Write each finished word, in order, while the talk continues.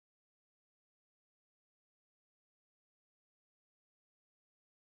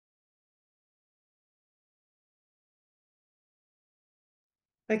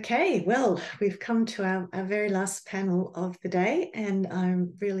Okay, well, we've come to our very last panel of the day, and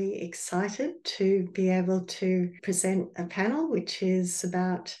I'm really excited to be able to present a panel which is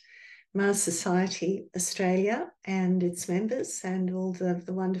about Mars Society Australia and its members and all the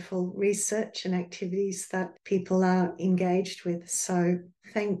wonderful research and activities that people are engaged with. So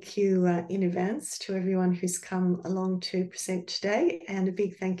thank you in advance to everyone who's come along to present today, and a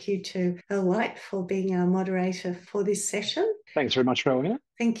big thank you to Earl White for being our moderator for this session. Thanks very much, Rowena.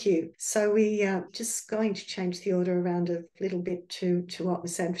 Thank you. So we are just going to change the order around a little bit to what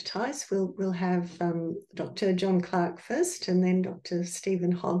was advertised. We'll have Dr. Jon Clarke first, and then Dr.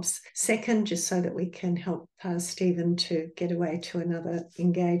 Stephen Hobbs second, just so that we can help Stephen to get away to another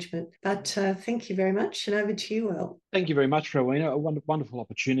engagement. But thank you very much, and over to you, Earl. Thank you very much, Rowena. A wonderful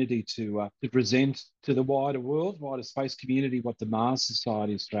opportunity to present to the wider world, wider space community, what the Mars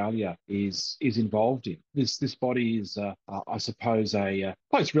Society Australia is involved in. This body is, I suppose, a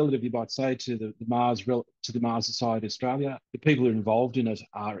close relative, you might say, to the Mars Society Australia. The people who are involved in it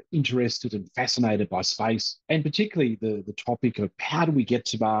are interested and fascinated by space, and particularly the topic of how do we get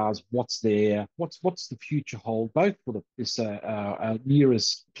to Mars? What's there? What's the future hold, both for this our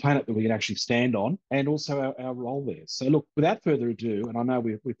nearest planet that we can actually stand on, and also our role there. So look, without further ado, and I know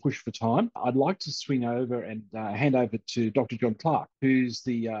we're pushed for time, I'd like to swing over and hand over to Dr. Jon Clarke, who's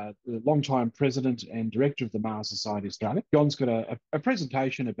the long-time president and director of the Mars Society Australia. Jon's got a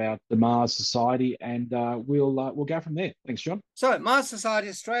presentation about the Mars Society, and we'll go from there. Thanks, Jon. So, Mars Society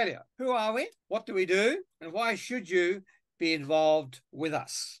Australia, who are we? What do we do? And why should you be involved with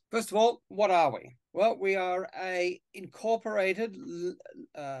us? First of all, what are we? Well, we are a incorporated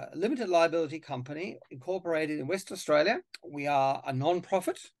limited liability company incorporated in Western Australia. We are a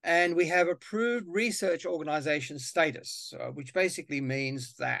non-profit, and we have approved research organisation status, which basically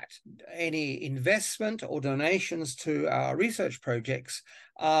means that any investment or donations to our research projects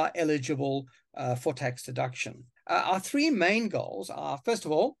are eligible for tax deduction. Our three main goals are, first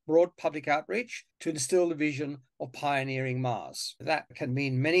of all, broad public outreach to instill the vision of pioneering Mars. That can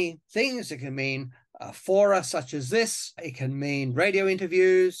mean many things. It can mean fora such as this. It can mean radio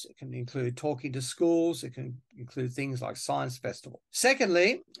interviews. It can include talking to schools. It can include things like science festival.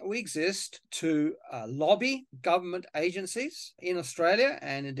 Secondly, we exist to lobby government agencies in Australia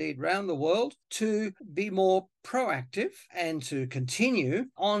and indeed around the world to be more proactive and to continue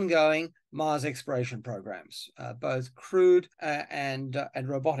ongoing Mars exploration programs, both crewed and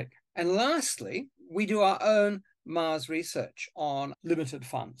robotic. And lastly, we do our own Mars research on limited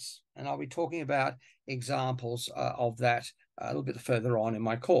funds. And I'll be talking about examples of that a little bit further on in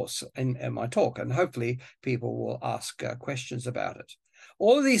my course, in my talk, and hopefully people will ask questions about it.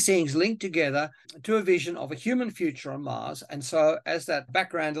 All of these things link together to a vision of a human future on Mars. And so, as that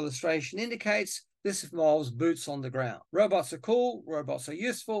background illustration indicates, this involves boots on the ground. Robots are cool, robots are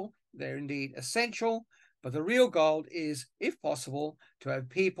useful, they're indeed essential, but the real goal is, if possible, to have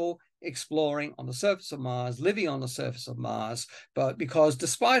people exploring on the surface of Mars, living on the surface of Mars, but because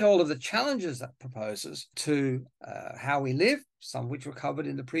despite all of the challenges that proposes to how we live, some of which were covered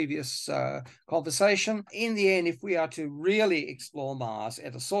in the previous conversation, in the end, if we are to really explore Mars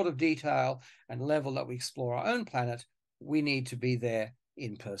at a sort of detail and level that we explore our own planet, we need to be there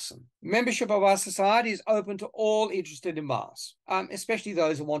in person. Membership of our society is open to all interested in Mars, especially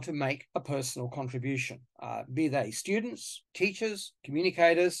those who want to make a personal contribution, be they students, teachers,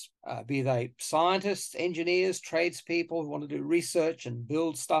 communicators, be they scientists, engineers, tradespeople who want to do research and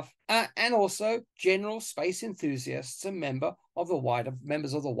build stuff, and also general space enthusiasts and members of the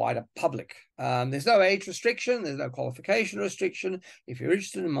wider public. There's no age restriction, there's no qualification restriction. If you're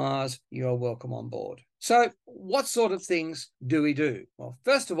interested in Mars, you're welcome on board. So what sort of things do we do? Well,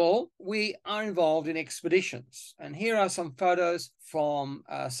 first of all, we are involved in expeditions. And here are some photos from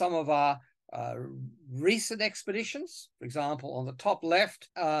some of our recent expeditions. For example, on the top left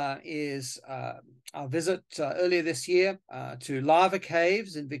is our visit earlier this year to lava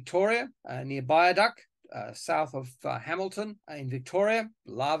caves in Victoria, near Ladakh, south of Hamilton in Victoria.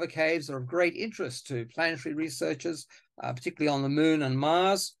 Lava caves are of great interest to planetary researchers, particularly on the Moon and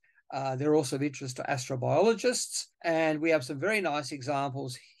Mars. They're also of interest to astrobiologists, and we have some very nice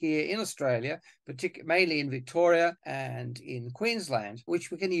examples here in Australia, mainly in Victoria and in Queensland,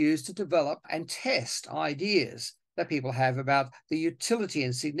 which we can use to develop and test ideas that people have about the utility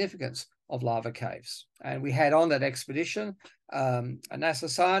and significance of lava caves. And we had on that expedition a NASA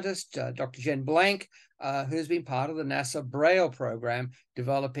scientist, Dr. Jen Blank, who's been part of the NASA Braille program,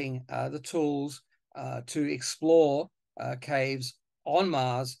 developing the tools to explore caves on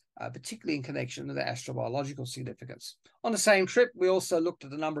Mars, particularly in connection to the astrobiological significance. On the same trip, we also looked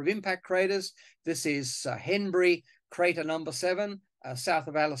at a number of impact craters. This is Henbury crater number 7, south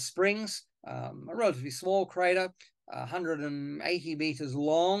of Alice Springs, a relatively small crater, 180 meters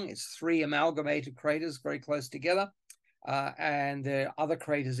long. It's 3 amalgamated craters very close together. And the other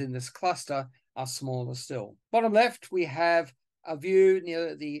craters in this cluster are smaller still. Bottom left, we have a view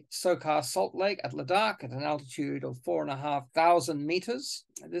near the Sokar Salt Lake at Ladakh at an altitude of 4,500 meters.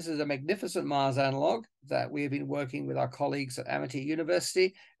 This is a magnificent Mars analog that we have been working with our colleagues at Amity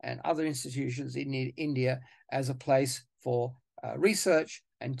University and other institutions in India as a place for research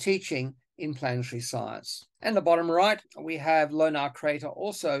and teaching in planetary science. And the bottom right, we have Lonar Crater,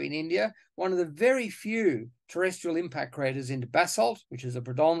 also in India, one of the very few terrestrial impact craters into basalt, which is a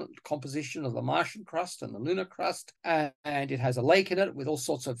predominant composition of the Martian crust and the lunar crust, and it has a lake in it with all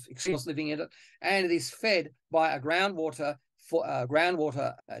sorts of extremals living in it, and it is fed by a groundwater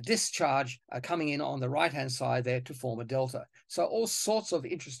discharge coming in on the right-hand side there to form a delta. So all sorts of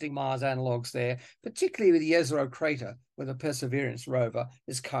interesting Mars analogues there, particularly with the Jezero crater, where the Perseverance rover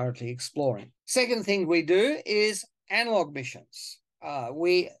is currently exploring. Second thing we do is analog missions.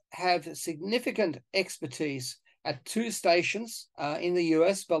 We have significant expertise at 2 stations in the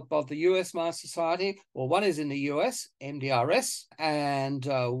US, built by the US Mars Society. Well, one is in the US, MDRS, and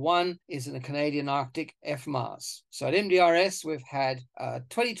one is in the Canadian Arctic, FMARS. So at MDRS, we've had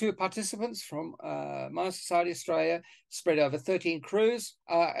 22 participants from Mars Society Australia, spread over 13 crews,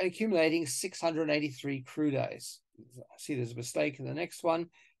 accumulating 683 crew days. I see there's a mistake in the next one.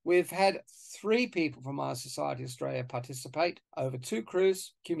 We've had 3 people from Mars Society Australia participate over 2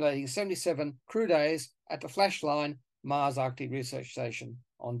 crews, accumulating 77 crew days at the Flashline Mars Arctic Research Station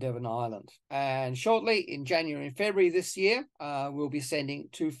on Devon Island. And shortly, in January and February this year, we'll be sending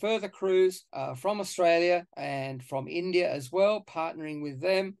 2 further crews from Australia and from India as well, partnering with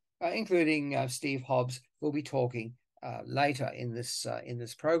them, including Steve Hobbs, who'll be talking later in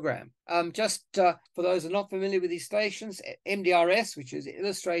this program. Just for those who are not familiar with these stations, MDRS, which is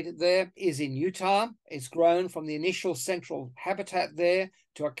illustrated there, is in Utah. It's grown from the initial central habitat there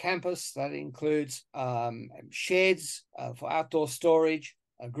to a campus that includes sheds for outdoor storage,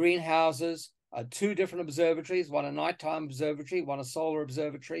 greenhouses, 2 different observatories, one a nighttime observatory, one a solar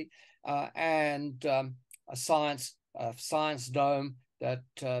observatory, and a science dome that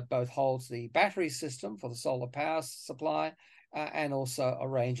both holds the battery system for the solar power supply and also a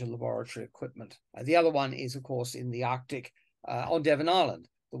range of laboratory equipment. The other one is, of course, in the Arctic on Devon Island,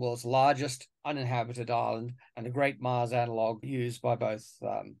 the world's largest uninhabited island and a great Mars analog used by both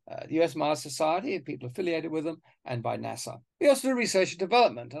the US Mars Society and people affiliated with them and by NASA. We also do research and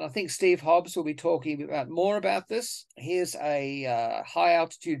development, and I think Steve Hobbs will be talking more about this. Here's a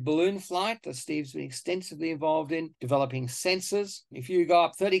high-altitude balloon flight that Steve's been extensively involved in, developing sensors. If you go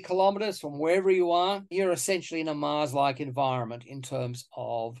up 30 kilometers from wherever you are, you're essentially in a Mars-like environment in terms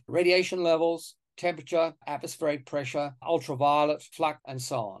of radiation levels, temperature, atmospheric pressure, ultraviolet, flux, and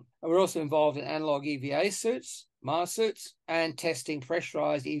so on. And we're also involved in analog EVA suits, Mars suits, and testing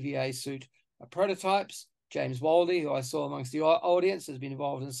pressurized EVA suit prototypes. James Waldie, who I saw amongst the audience, has been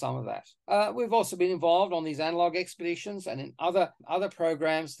involved in some of that. We've also been involved on these analog expeditions and in other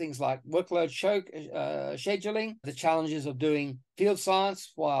programs, things like workload scheduling, the challenges of doing field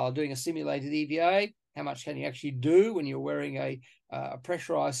science while doing a simulated EVA. How much can you actually do when you're wearing a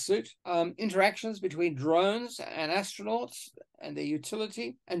pressurized suit? Interactions between drones and astronauts and their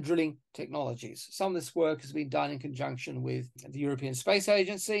utility, and drilling technologies. Some of this work has been done in conjunction with the European Space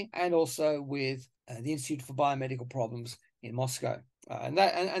Agency and also with the Institute for Biomedical Problems in Moscow. Then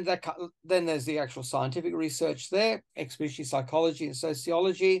there's the actual scientific research there, expeditionary psychology and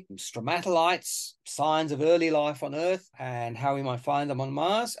sociology, stromatolites, signs of early life on Earth and how we might find them on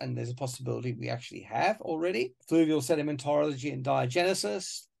Mars, and there's a possibility we actually have already, fluvial sedimentology and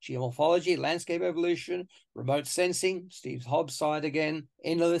diagenesis, geomorphology, landscape evolution, remote sensing, Steve Hobbs' side again,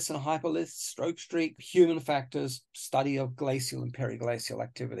 endoliths and hyperliths, stroke streak, human factors, study of glacial and periglacial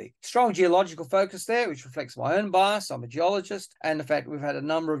activity. Strong geological focus there, which reflects my own bias. I'm a geologist, and the fact we've had a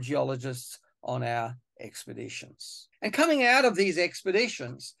number of geologists on our expeditions. And coming out of these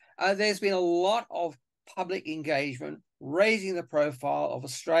expeditions, there's been a lot of public engagement, raising the profile of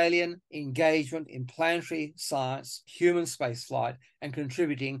Australian engagement in planetary science, human spaceflight, and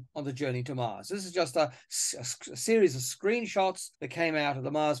contributing on the journey to Mars. This is just a series of screenshots that came out of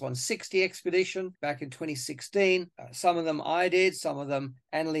the Mars 160 expedition back in 2016. Some of them I did, some of them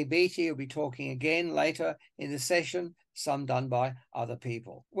Annalea Beattie will be talking again later in the session, some done by other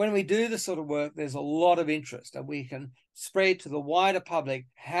people. When we do this sort of work, there's a lot of interest, and we can spread to the wider public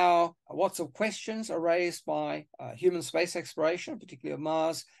what sort of questions are raised by human space exploration, particularly of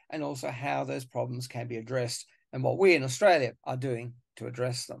Mars, and also how those problems can be addressed and what we in Australia are doing to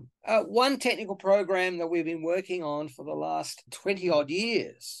address them. One technical program that we've been working on for the last 20-odd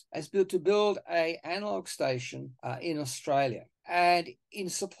years has been to build an analog station in Australia. And in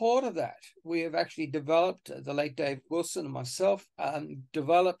support of that, we have actually developed, the late Dave Wilson and myself,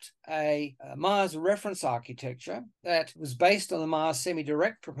 developed a Mars reference architecture that was based on the Mars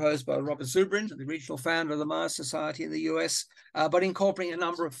semi-direct proposed by Robert Zubrin, the original founder of the Mars Society in the US, but incorporating a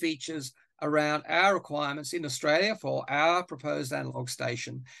number of features around our requirements in Australia for our proposed analog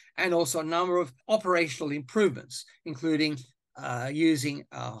station, and also a number of operational improvements, including using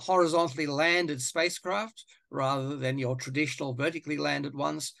horizontally landed spacecraft rather than your traditional vertically landed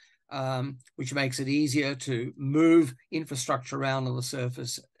ones, which makes it easier to move infrastructure around on the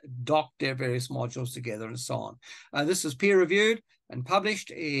surface, dock their various modules together, and so on. This was peer-reviewed and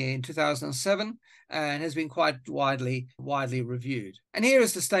published in 2007 and has been quite widely reviewed. And here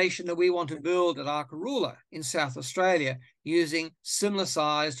is the station that we want to build at Arkaroola in South Australia using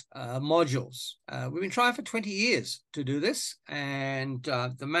similar-sized modules. We've been trying for 20 years to do this, and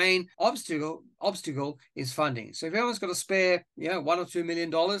the main obstacle is funding. So if anyone's got a spare, $1 or $2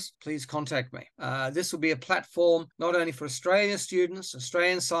 million, please contact me. This will be a platform not only for Australian students,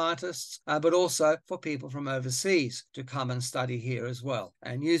 Australian scientists, but also for people from overseas to come and study here as well.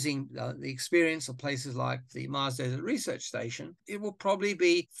 And using the experience of places like the Mars Desert Research Station, it will probably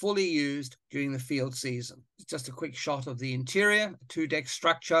be fully used during the field season. It's just a quick shot of the interior, a 2-deck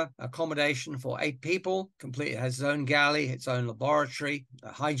structure, accommodation for 8 people, complete. It has its own galley, its own laboratory,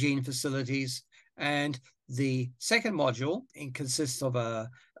 hygiene facilities. And the second module consists of a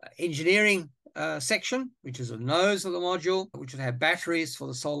engineering section, which is the nose of the module, which would have batteries for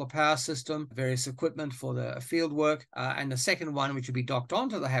the solar power system, various equipment for the field work, and the second one, which would be docked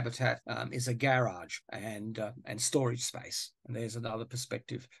onto the habitat, is a garage and storage space. And there's another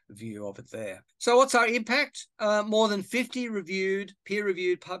perspective view of it there. So what's our impact? More than 50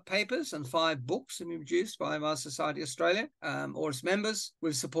 peer-reviewed papers and 5 books have been produced by Mars Society Australia or its members.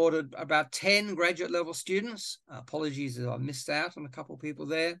 We've supported about 10 graduate-level students. Apologies if I missed out on a couple of people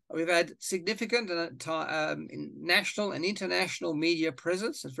there. We've had significant national and international media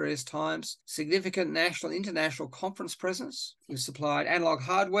presence at various times, significant national and international conference presence. We've supplied analog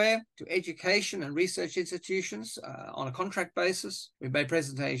hardware to education and research institutions on a contract basis. We've made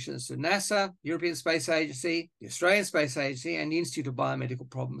presentations to NASA, European Space Agency, the Australian Space Agency, and the Institute of Biomedical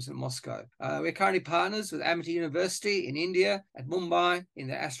Problems in Moscow. We're currently partners with Amity University in India at Mumbai in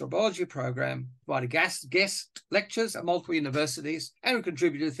the astrobiology program, provided guest lectures at multiple universities, and we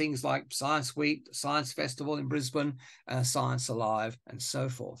contribute to things like Science Week, Science Festival in Brisbane, Science Alive, and so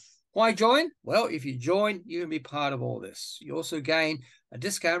forth. Why join? Well, if you join, you can be part of all this. You also gain a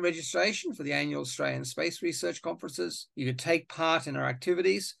discount registration for the annual Australian Space Research Conferences. You can take part in our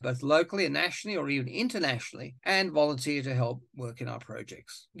activities, both locally and nationally, or even internationally, and volunteer to help work in our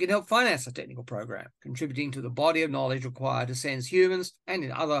projects. You can help finance a technical program, contributing to the body of knowledge required to sense humans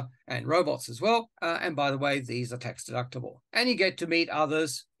and robots as well. And by the way, these are tax deductible. And you get to meet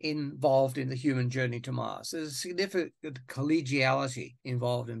others involved in the human journey to Mars. There's a significant collegiality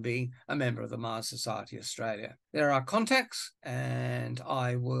involved in being a member of the Mars Society Australia. There are contacts, and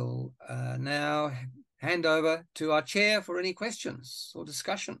I will now hand over to our chair for any questions or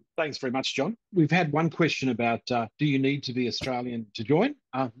discussion. Thanks very much, John. We've had one question about, do you need to be Australian to join?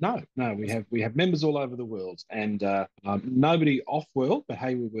 No, we have members all over the world, and nobody off-world, but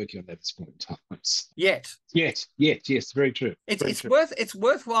hey, we're working on that at this point in time. Yes, very true. It's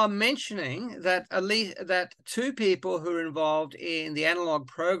worthwhile mentioning that at least that 2 people who are involved in the analog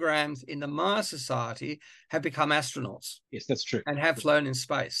programs in the Mars Society have become astronauts. Yes, that's true. And have flown in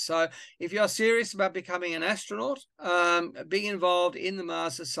space. So if you're serious about becoming an astronaut, being involved in the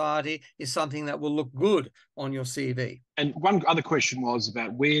Mars Society is something that will look good on your CV. And one other question was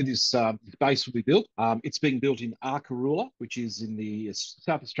about where this base will be built. It's being built in Arkaroola, which is in the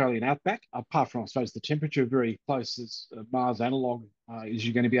South Australian outback. Apart from, I suppose, the temperature, very close as Mars analog is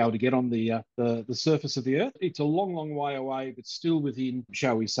you're going to be able to get on the surface of the Earth. It's a long, long way away, but still within,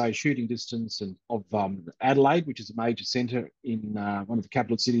 shall we say, shooting distance of Adelaide, which is a major centre in one of the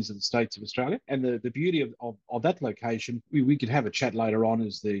capital cities of the states of Australia. And the beauty of that location, we could have a chat later on,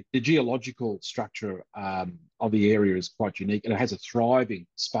 is the geological structure of the area is quite unique, and it has a thriving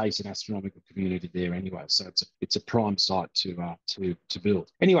space and astronomical community there anyway. So it's a prime site to build.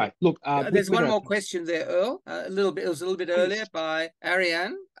 Anyway, look. There's one more question there, Earl. It was a little bit earlier by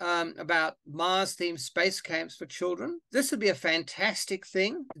Ariane about Mars-themed space camps for children. This would be a fantastic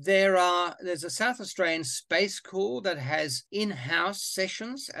thing. There's a South Australian Space School that has in-house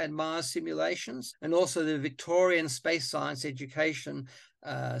sessions and Mars simulations, and also the Victorian Space Science Education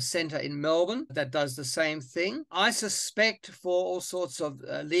centre in Melbourne that does the same thing. I suspect for all sorts of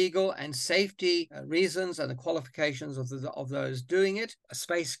legal and safety reasons and the qualifications of those doing it, a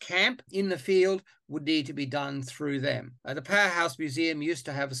space camp in the field would need to be done through them. The Powerhouse Museum used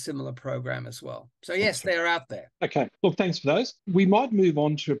to have a similar program as well. So yes, they're out there. Okay, look, thanks for those. We might move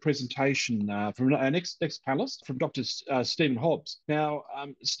on to a presentation from our next panelist, from Dr. Stephen Hobbs. Now,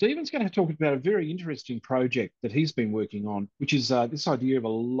 Stephen's going to talk about a very interesting project that he's been working on, which is this idea of a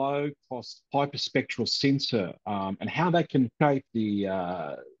low-cost hyperspectral sensor and how that can shape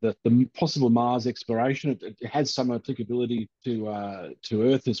the possible Mars exploration. It has some applicability to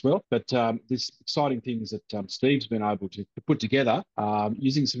Earth as well, but this exciting things that Steve's been able to put together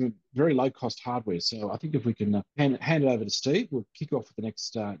using some very low-cost hardware. So I think if we can hand it over to Steve, we'll kick off with the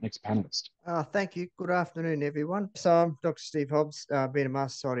next panelist. Thank you. Good afternoon, everyone. So I'm Dr. Steve Hobbs, been a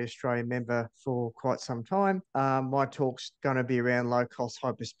Mars Society Australia member for quite some time. My talk's going to be around low-cost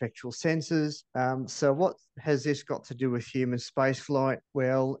hyperspectral sensors. So what has this got to do with human spaceflight?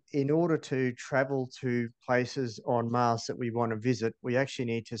 Well, in order to travel to places on Mars that we want to visit, we actually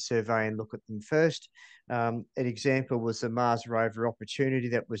need to survey and look at them first. An example was the Mars rover Opportunity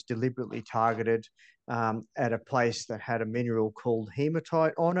that was deliberately targeted at a place that had a mineral called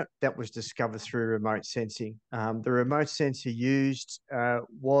hematite on it that was discovered through remote sensing. The remote sensor used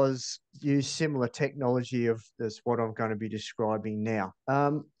similar technology as what I'm going to be describing now.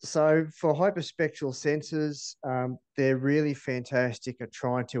 So for hyperspectral sensors, they're really fantastic at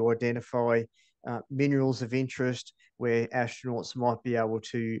trying to identify minerals of interest where astronauts might be able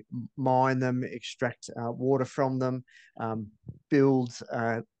to mine them, extract water from them, build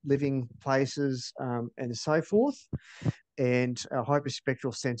living places, and so forth. And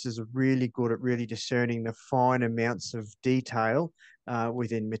hyperspectral sensors are really good at really discerning the fine amounts of detail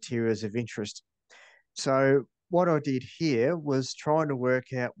within materials of interest. So what I did here was trying to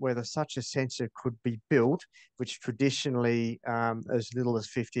work out whether such a sensor could be built, which traditionally, as little as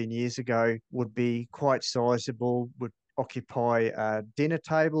 15 years ago, would be quite sizable, would occupy a dinner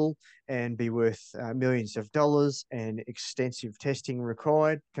table and be worth millions of dollars and extensive testing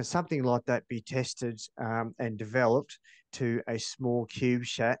required. Can something like that be tested and developed to a small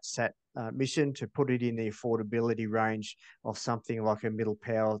CubeSat mission to put it in the affordability range of something like a middle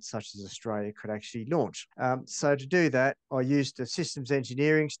power such as Australia could actually launch? So to do that, I used the systems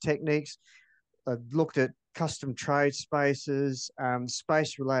engineering techniques. I looked at custom trade spaces,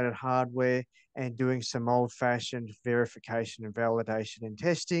 space-related hardware, and doing some old-fashioned verification and validation and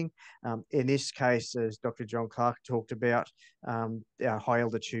testing. In this case, as Dr. Jon Clarke talked about,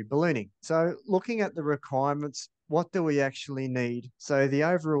 high-altitude ballooning. So looking at the requirements, what do we actually need? So the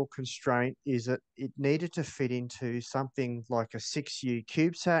overall constraint is that it needed to fit into something like a 6U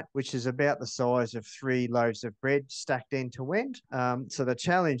CubeSat, which is about the size of 3 loaves of bread stacked end to end. So the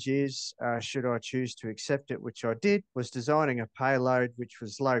challenge is, should I choose to accept it, which I did, was designing a payload which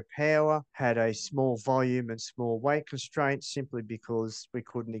was low power, had a small volume and small weight constraints, simply because we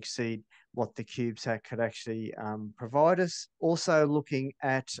couldn't exceed what the CubeSat could actually provide us. Also looking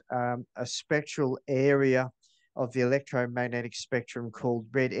at a spectral area of the electromagnetic spectrum called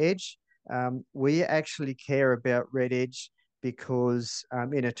red edge. We actually care about red edge because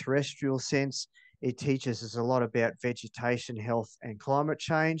in a terrestrial sense, it teaches us a lot about vegetation health and climate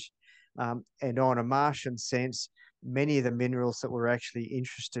change. And on a Martian sense, many of the minerals that we're actually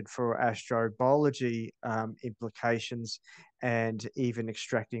interested for astrobiology implications and even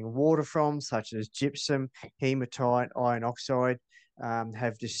extracting water from, such as gypsum, hematite, iron oxide,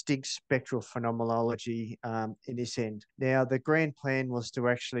 have distinct spectral phenomenology in this end. Now, the grand plan was to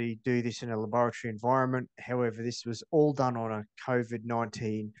actually do this in a laboratory environment. However, this was all done on a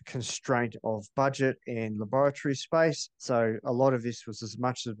COVID-19 constraint of budget and laboratory space. So a lot of this was as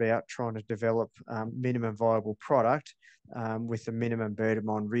much about trying to develop minimum viable product with the minimum burden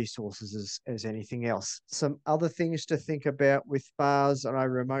on resources as anything else. Some other things to think about with Mars, I know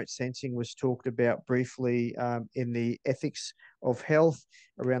remote sensing was talked about briefly in the ethics of health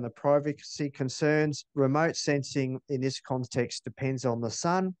around the privacy concerns. Remote sensing in this context depends on the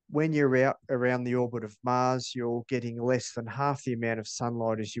sun. When you're out around the orbit of Mars, you're getting less than half the amount of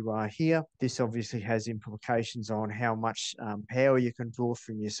sunlight as you are here. This obviously has implications on how much power you can draw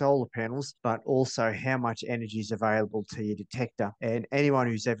from your solar panels, but also how much energy is available to onto your detector. And anyone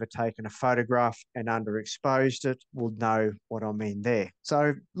who's ever taken a photograph and underexposed it will know what I mean there.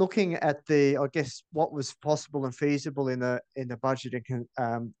 So looking at I guess what was possible and feasible in the budget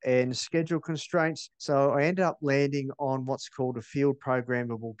and schedule constraints. So I ended up landing on what's called a field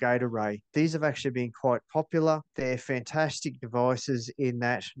programmable gate array. These have actually been quite popular. They're fantastic devices in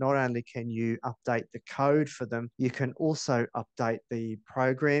that not only can you update the code for them, you can also update the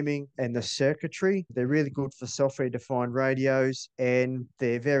programming and the circuitry. They're really good for software-defined radios, and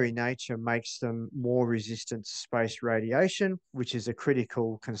their very nature makes them more resistant to space radiation, which is a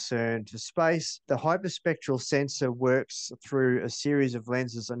critical concern to space. The hyperspectral sensor works through a series of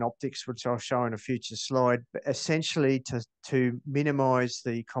lenses and optics, which I'll show in a future slide, but essentially to minimize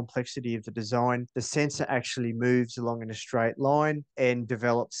the complexity of the design, the sensor actually moves along in a straight line and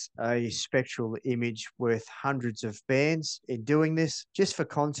develops a spectral image worth hundreds of bands in doing this. Just for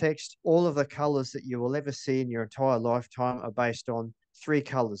context, all of the colors that you will ever see in your entire lifetime are based on 3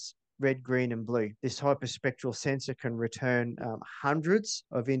 colors: red, green, and blue. This hyperspectral sensor can return hundreds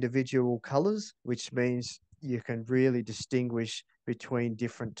of individual colors, which means you can really distinguish between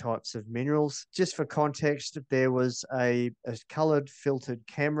different types of minerals. Just for context, there was a colored filtered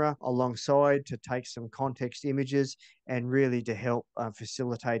camera alongside to take some context images and really to help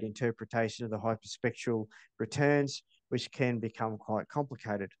facilitate interpretation of the hyperspectral returns, which can become quite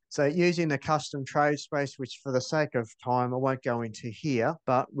complicated. So using the custom trade space, which for the sake of time, I won't go into here,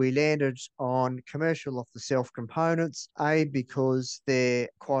 but we landed on commercial off-the-shelf components, A, because they're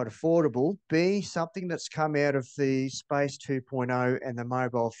quite affordable, B, something that's come out of the Space 2.0 and the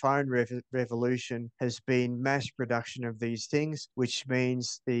mobile phone revolution has been mass production of these things, which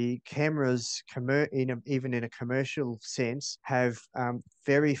means the cameras, even in a commercial sense, have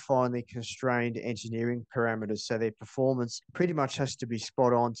very finely constrained engineering parameters. So their performance pretty much has to be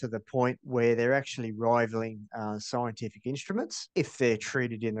spot on to the point where they're actually rivaling scientific instruments if they're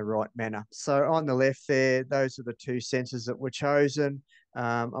treated in the right manner. So on the left there, those are the 2 sensors that were chosen.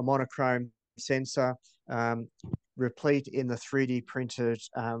 A monochrome sensor, replete in the 3D printed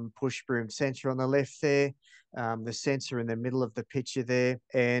push broom sensor on the left there, the sensor in the middle of the picture there,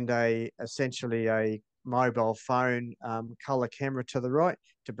 and essentially a mobile phone color camera to the right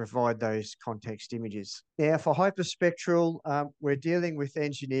to provide those context images. Now for hyperspectral, we're dealing with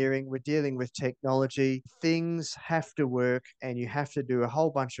engineering, we're dealing with technology. Things have to work and you have to do a whole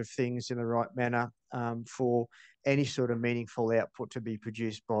bunch of things in the right manner for any sort of meaningful output to be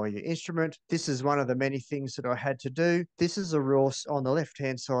produced by your instrument. This is one of the many things that I had to do. This is a raw, on the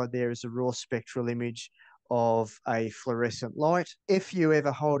left-hand side there is a raw spectral image of a fluorescent light. If you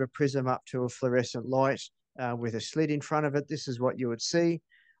ever hold a prism up to a fluorescent light with a slit in front of it, this is what you would see,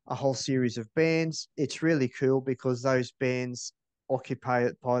 a whole series of bands. It's really cool because those bands occupy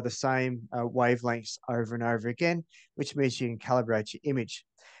it by the same wavelengths over and over again, which means you can calibrate your image.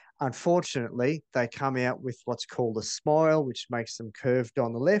 Unfortunately, they come out with what's called a smile, which makes them curved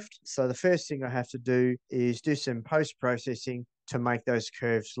on the left. So the first thing I have to do is do some post-processing to make those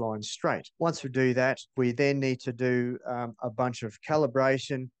curves lines straight. Once we do that, we then need to do a bunch of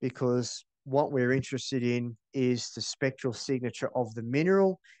calibration because what we're interested in is the spectral signature of the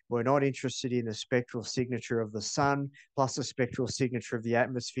mineral. We're not interested in the spectral signature of the sun, plus the spectral signature of the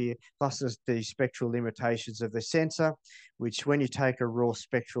atmosphere, plus the spectral limitations of the sensor, which when you take a raw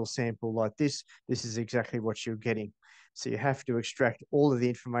spectral sample like this is exactly what you're getting. So you have to extract all of the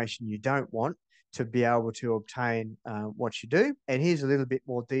information you don't want to be able to obtain what you do. And here's a little bit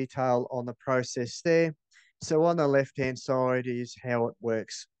more detail on the process there. So on the left-hand side is how it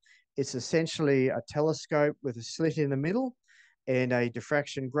works. It's essentially a telescope with a slit in the middle and a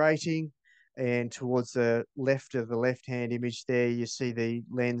diffraction grating. And towards the left of the left-hand image there, you see the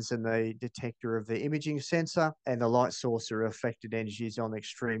lens and the detector of the imaging sensor, and the light source or reflected energies on the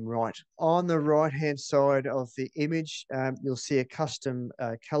extreme right. On the right-hand side of the image, you'll see a custom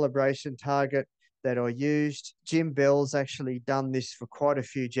calibration target that I used. Jim Bell's actually done this for quite a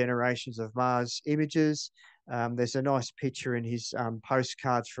few generations of Mars images. There's a nice picture in his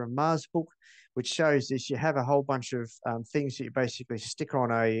postcards from Mars book, which shows this. You have a whole bunch of things that you basically stick on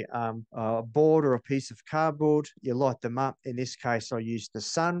a board or a piece of cardboard. You light them up. In this case, I used the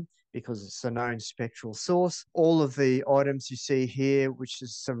sun because it's a known spectral source. All of the items you see here, which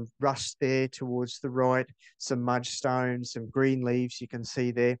is some rust there towards the right, some mudstone, some green leaves you can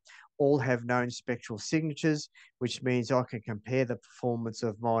see there, all have known spectral signatures, which means I can compare the performance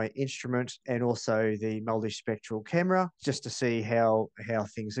of my instrument and also the multispectral camera just to see how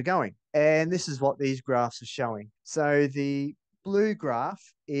things are going. And this is what these graphs are showing. So the blue graph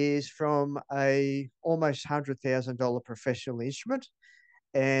is from a almost $100,000 professional instrument,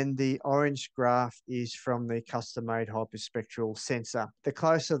 and the orange graph is from the custom-made hyperspectral sensor. The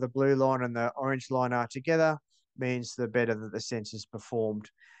closer the blue line and the orange line are together, means the better that the sensor's performed.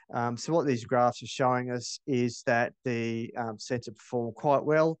 So what these graphs are showing us is that the sensor performed quite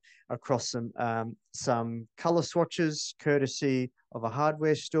well across some color swatches, courtesy of a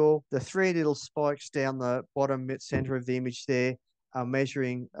hardware store. The three little spikes down the bottom center of the image there are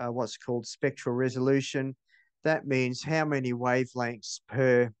measuring what's called spectral resolution. That means how many wavelengths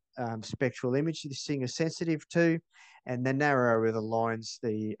per spectral image this thing is sensitive to, and the narrower the lines,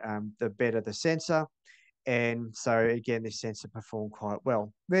 the better the sensor. And so again, this sensor performed quite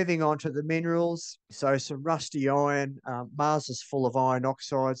well. Moving on to the minerals, so some rusty iron. Mars is full of iron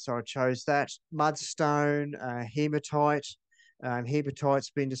oxide, so I chose that. Mudstone, hematite.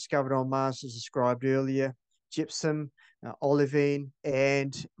 Hematite's been discovered on Mars, as described earlier. Gypsum, olivine,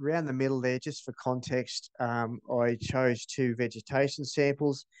 and around the middle there, just for context, I chose 2 vegetation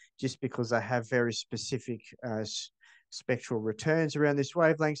samples just because they have very specific spectral returns around this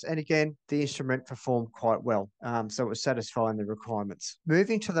wavelengths. And again, the instrument performed quite well. So it was satisfying the requirements.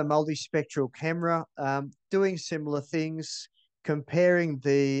 Moving to the multispectral camera, doing similar things, comparing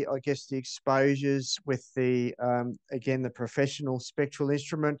the exposures with the, again, the professional spectral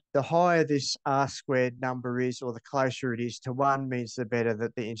instrument. The higher this R² number is, or the closer it is to 1, means the better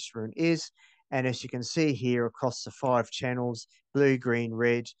that the instrument is. And as you can see here across the 5 channels, blue, green,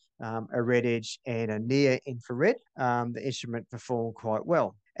 red, a red edge and a near infrared, the instrument performed quite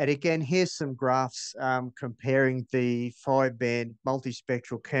well. And again, here's some graphs comparing the 5-band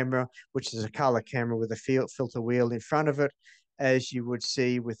multispectral camera, which is a color camera with a filter wheel in front of it, as you would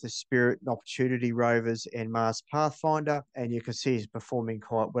see with the Spirit and Opportunity rovers and Mars Pathfinder. And you can see it's performing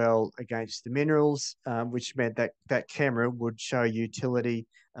quite well against the minerals, which meant that that camera would show utility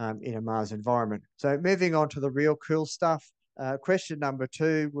in a Mars environment. So moving on to the real cool stuff. Question number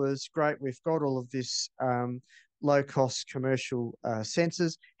 2 was, great, we've got all of this low-cost commercial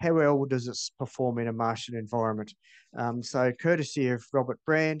sensors. How well does it perform in a Martian environment? So courtesy of Robert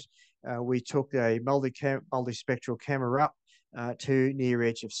Brand, we took a multispectral camera up to near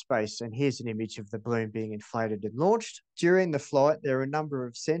edge of space. And here's an image of the balloon being inflated and launched. During the flight, there are a number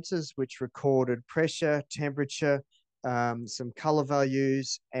of sensors which recorded pressure, temperature, some color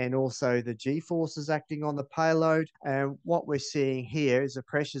values, and also the G-forces acting on the payload. And what we're seeing here is the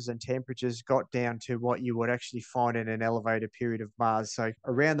pressures and temperatures got down to what you would actually find in an elevated period of Mars. So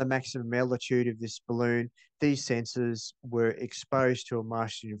around the maximum altitude of this balloon, these sensors were exposed to a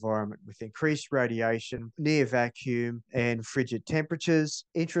Martian environment with increased radiation, near vacuum, and frigid temperatures.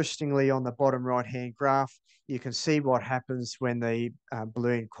 Interestingly, on the bottom right-hand graph, you can see what happens when the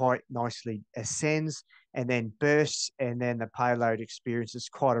balloon quite nicely ascends and then bursts, and then the payload experiences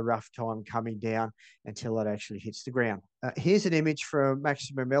quite a rough time coming down until it actually hits the ground. Here's an image from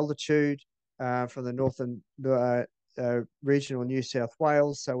maximum altitude from the northern regional New South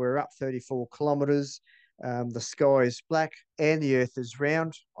Wales. So we're up 34 kilometres. The sky is black and the Earth is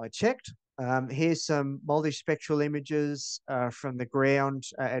round. I checked. Here's some multispectral images from the ground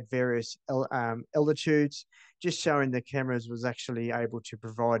at various altitudes, just showing the cameras was actually able to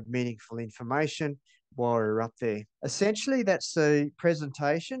provide meaningful information while we were up there. Essentially, that's the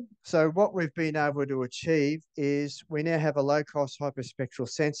presentation. So what we've been able to achieve is we now have a low-cost hyperspectral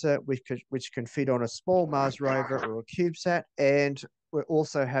sensor which can fit on a small Mars rover or a CubeSat, and we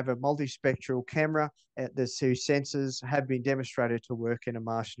also have a multispectral camera. The 2 sensors have been demonstrated to work in a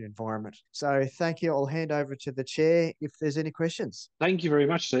Martian environment. So thank you. I'll hand over to the chair if there's any questions. Thank you very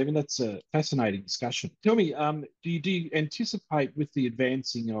much, Stephen. That's a fascinating discussion. Tell me, do you anticipate with the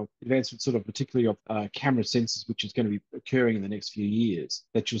advancement sort of particularly of camera sensors, which is going to be occurring in the next few years,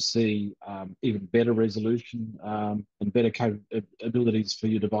 that you'll see even better resolution and better abilities for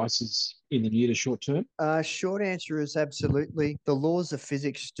your devices in the near to short term? Short answer is absolutely. The laws of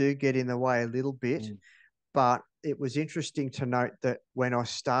physics do get in the way a little bit, but it was interesting to note that when I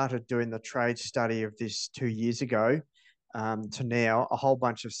started doing the trade study of this 2 years ago, to now, a whole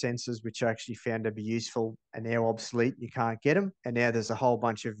bunch of sensors which I actually found to be useful are now obsolete. You can't get them. And now there's a whole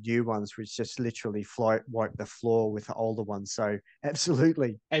bunch of new ones which just literally wipe the floor with the older ones. So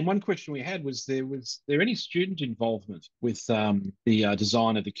absolutely. And one question we had was there any student involvement with the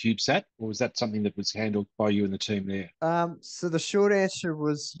design of the CubeSat, or was that something that was handled by you and the team there? So the short answer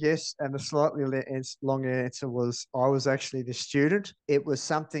was yes, and the slightly longer answer was I was actually the student. It was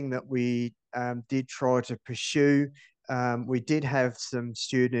something that we did try to pursue. We did have some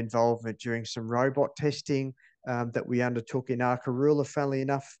student involvement during some robot testing that we undertook in Arkaroola, funnily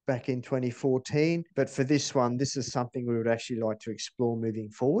enough, back in 2014. But for this one, this is something we would actually like to explore moving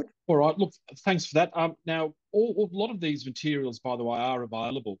forward. All right. Look, thanks for that. Now, a lot of these materials, by the way, are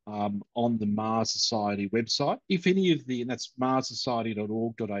available on the Mars Society website. If any of and that's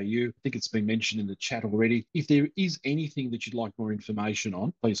marssociety.org.au, I think it's been mentioned in the chat already. If there is anything that you'd like more information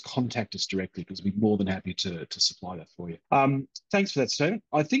on, please contact us directly because we'd be more than happy to supply that for you. Thanks for that, Stephen.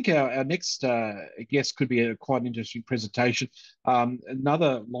 I think our next guest could be quite an interesting presentation.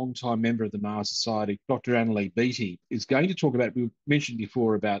 Another long-time member of the Mars Society, Dr. Annalea Beattie, is going to talk about, we mentioned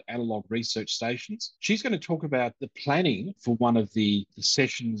before about analogue research stations. She's going to talk about the planning for one of the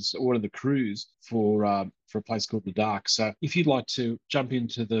sessions or one of the crews for a place called Ladakh. So if you'd like to jump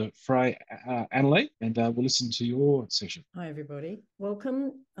into the fray, Annalea, and we'll listen to your session. Hi, everybody.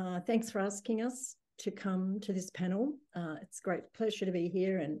 Welcome. Thanks for asking us to come to this panel. It's a great pleasure to be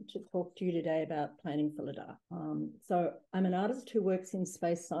here and to talk to you today about planning for Ladakh. So I'm an artist who works in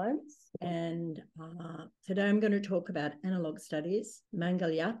space science, and today I'm going to talk about analogue studies,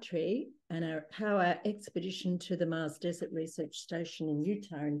 Mangalyaatra, and how our expedition to the Mars Desert Research Station in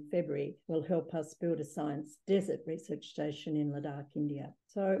Utah in February will help us build a science desert research station in Ladakh, India.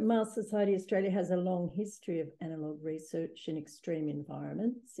 So Mars Society Australia has a long history of analogue research in extreme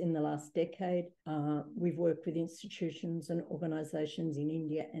environments. In the last decade, we've worked with institutions and organisations in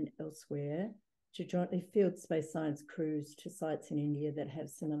India and elsewhere to jointly field space science crews to sites in India that have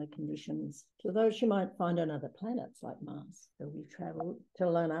similar conditions to those you might find on other planets like Mars. So we've travelled to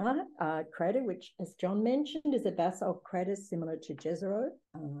Ladakh crater, which, as John mentioned, is a basalt crater similar to Jezero,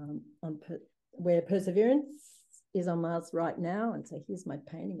 where Perseverance is on Mars right now. And so here's my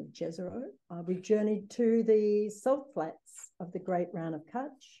painting of Jezero. We've journeyed to the salt flats of the Great Round of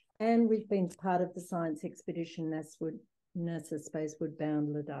Kutch, and we've been part of the science expedition NASA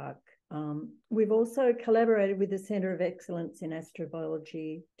Spacewood-bound Ladakh. We've also collaborated with the Centre of Excellence in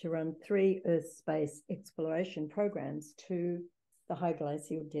Astrobiology to run 3 Earth space exploration programs to the high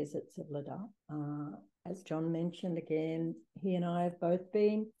glacial deserts of Ladakh. As John mentioned again, he and I have both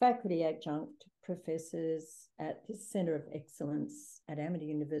been faculty adjunct professors at the Centre of Excellence at Amity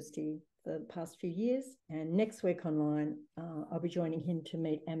University for the past few years. And next week online, I'll be joining him to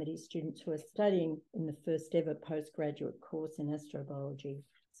meet Amity students who are studying in the first ever postgraduate course in astrobiology.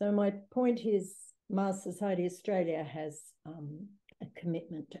 So my point is Mars Society Australia has a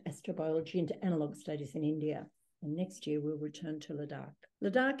commitment to astrobiology and to analogue studies in India. And next year we'll return to Ladakh.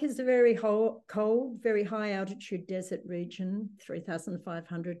 Ladakh is a very cold, very high altitude desert region,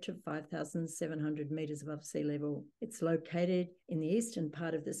 3,500 to 5,700 metres above sea level. It's located in the eastern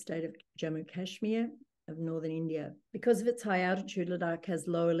part of the state of Jammu Kashmir of northern India. Because of its high altitude, Ladakh has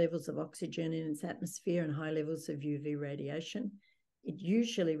lower levels of oxygen in its atmosphere and high levels of UV radiation. It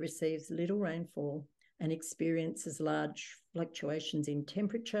usually receives little rainfall and experiences large fluctuations in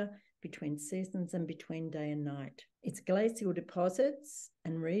temperature between seasons and between day and night. Its glacial deposits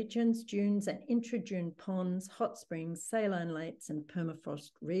and regions, dunes and intra-dune ponds, hot springs, saline lakes and permafrost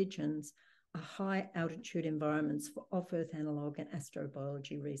regions are high altitude environments for off-Earth analogue and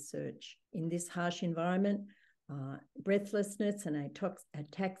astrobiology research. In this harsh environment, breathlessness and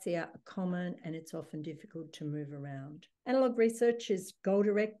ataxia are common, and it's often difficult to move around. Analogue research is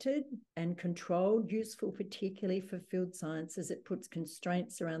goal-directed and controlled, useful particularly for field science as it puts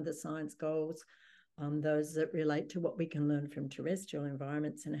constraints around the science goals, those that relate to what we can learn from terrestrial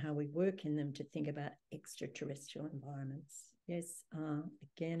environments and how we work in them to think about extraterrestrial environments. Yes,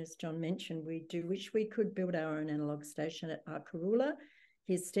 again, as John mentioned, we do wish we could build our own analogue station at Arkaroola.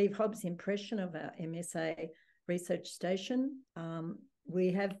 Here's Steve Hobbs' impression of our MSA research station.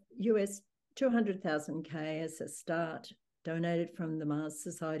 We have US 200,000 K as a start donated from the Mars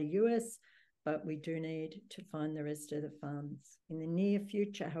Society US, but we do need to find the rest of the funds. In the near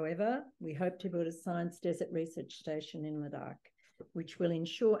future, however, we hope to build a science desert research station in Ladakh, which will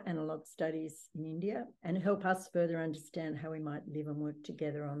ensure analogue studies in India and help us further understand how we might live and work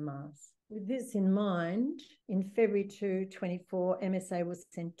together on Mars. With this in mind, in February 2024, MSA will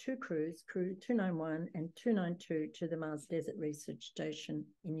send 2 crews, Crew 291 and 292, to the Mars Desert Research Station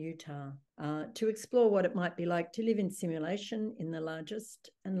in Utah to explore what it might be like to live in simulation in the largest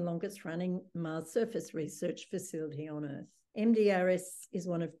and longest running Mars surface research facility on Earth. MDRS is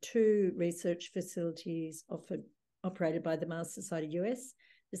one of 2 research facilities operated by the Mars Society US.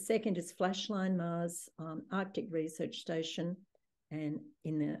 The second is Flashline Mars Arctic Research Station, and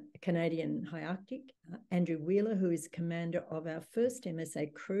in the Canadian High Arctic. Andrew Wheeler, who is commander of our first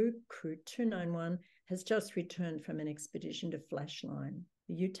MSA crew, Crew 291, has just returned from an expedition to Flashline.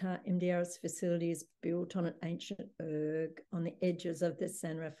 The Utah MDRS facility is built on an ancient erg on the edges of the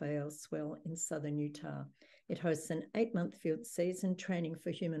San Rafael Swell in southern Utah. It hosts an 8-month field season training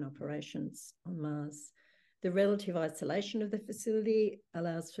for human operations on Mars. The relative isolation of the facility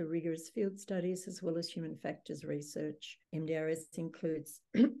allows for rigorous field studies as well as human factors research. MDRS includes,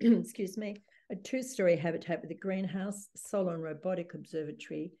 excuse me, a 2-story habitat with a greenhouse, solar and robotic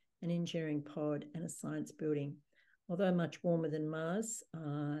observatory, an engineering pod, and a science building. Although much warmer than Mars,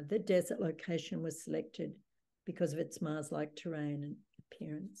 the desert location was selected because of its Mars-like terrain and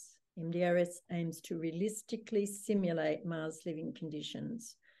appearance. MDRS aims to realistically simulate Mars living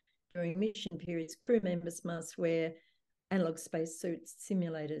conditions. During mission periods, crew members must wear analogue spacesuits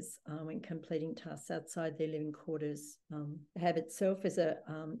simulators when completing tasks outside their living quarters. The hab itself is a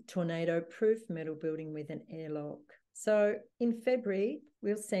tornado-proof metal building with an airlock. So in February,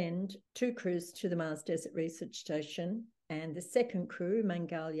 we'll send 2 crews to the Mars Desert Research Station, and the second crew,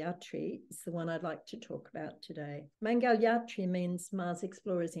 Mangalyaatra, is the one I'd like to talk about today. Mangalyaatra means Mars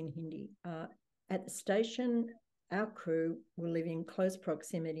Explorers in Hindi. At the station, our crew will live in close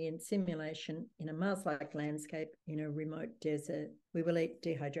proximity and simulation in a Mars-like landscape in a remote desert. We will eat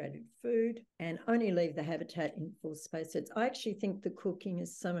dehydrated food and only leave the habitat in full spacesuits. I actually think the cooking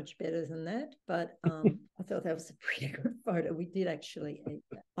is so much better than that, but I thought that was a pretty good photo. We did actually eat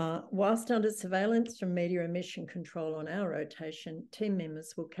that. Whilst under surveillance from media and mission control on our rotation, team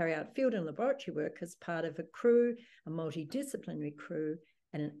members will carry out field and laboratory work as part of a crew, a multidisciplinary crew,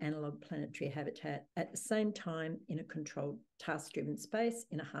 and an analogue planetary habitat at the same time in a controlled task-driven space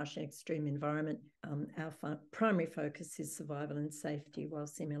in a harsh and extreme environment. Our primary focus is survival and safety while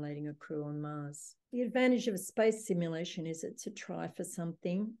simulating a crew on Mars. The advantage of a space simulation is it's a try for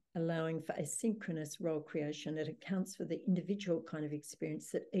something, allowing for asynchronous role creation that accounts for the individual kind of experience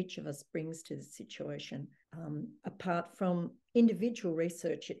that each of us brings to the situation. Apart from individual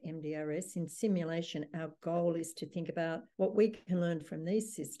research at MDRS, in simulation, our goal is to think about what we can learn from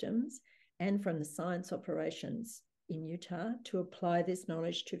these systems and from the science operations in Utah to apply this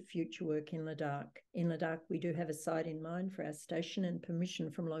knowledge to future work in Ladakh. In Ladakh, we do have a site in mind for our station and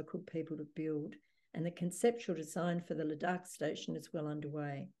permission from local people to build, and the conceptual design for the Ladakh station is well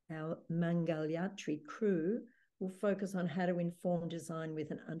underway. Our Mangalyaatra crew will focus on how to inform design with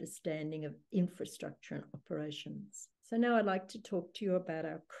an understanding of infrastructure and operations. So now I'd like to talk to you about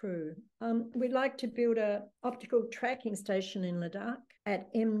our crew. We'd like to build an optical tracking station in Ladakh.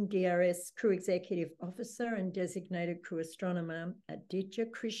 At MDRS, Crew Executive Officer and Designated Crew Astronomer Aditya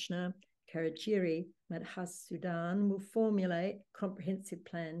Krishna Karajiri Madhasudan will formulate comprehensive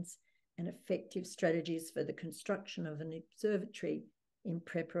plans and effective strategies for the construction of an observatory in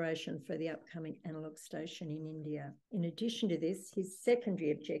preparation for the upcoming analogue station in India. In addition to this, his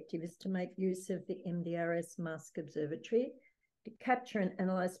secondary objective is to make use of the MDRS Musk Observatory to capture and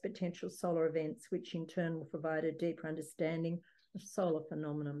analyse potential solar events, which in turn will provide a deeper understanding of solar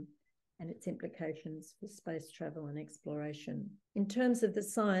phenomenon and its implications for space travel and exploration. In terms of the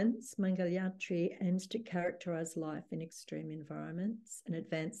science, Mangalyaatra aims to characterise life in extreme environments and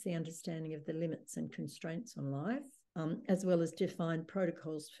advance the understanding of the limits and constraints on life, as well as define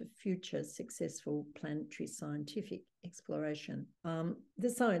protocols for future successful planetary scientific exploration. The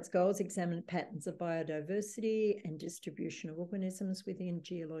science goals examine patterns of biodiversity and distribution of organisms within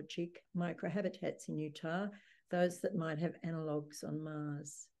geologic microhabitats in Utah, those that might have analogues on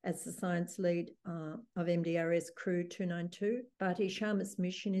Mars. As the science lead of MDRS Crew 292, Beattie Sharma's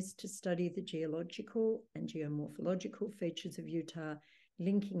mission is to study the geological and geomorphological features of Utah,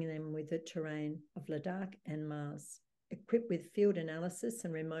 linking them with the terrain of Ladakh and Mars. Equipped with field analysis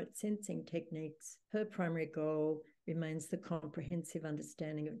and remote sensing techniques, her primary goal remains the comprehensive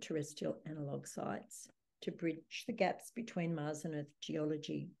understanding of terrestrial analogue sites to bridge the gaps between Mars and Earth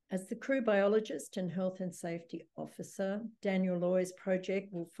geology. As the crew biologist and health and safety officer, Daniel Loy's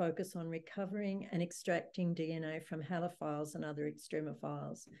project will focus on recovering and extracting DNA from halophiles and other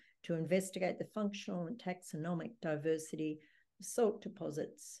extremophiles to investigate the functional and taxonomic diversity of salt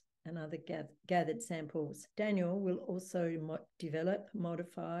deposits and other gathered samples. Daniel will also develop,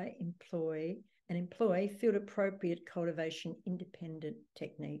 modify, employ field-appropriate cultivation-independent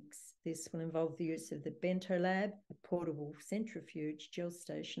techniques. This will involve the use of the Bento Lab, a portable centrifuge, gel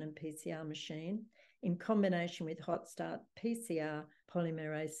station and PCR machine, in combination with hot start PCR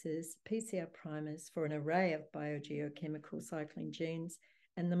polymerases, PCR primers for an array of biogeochemical cycling genes,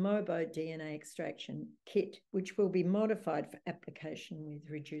 and the MOBO DNA extraction kit, which will be modified for application with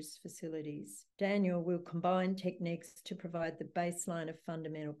reduced facilities. Daniel will combine techniques to provide the baseline of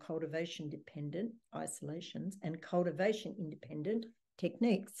fundamental cultivation-dependent isolations and cultivation-independent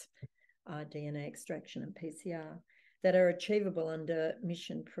techniques, DNA extraction and PCR. that are achievable under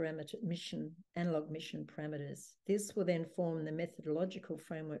analog mission parameters. This will then form the methodological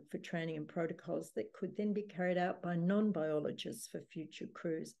framework for training and protocols that could then be carried out by non-biologists for future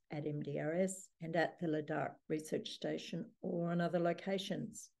crews at MDRS and at the Ladakh Research Station or on other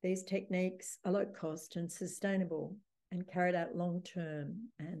locations. These techniques are low cost and sustainable and carried out long term,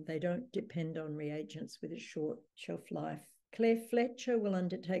 and they don't depend on reagents with a short shelf life. Claire Fletcher will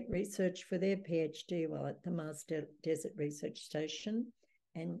undertake research for their PhD while at the Mars Desert Research Station,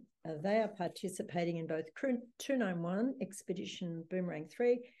 and they are participating in both Crew 291 Expedition Boomerang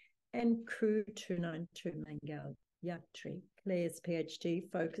 3 and Crew 292 Mangalyaatra. Claire's PhD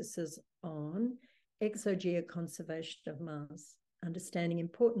focuses on exogeoconservation of Mars, understanding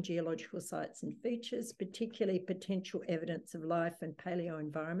important geological sites and features, particularly potential evidence of life and paleo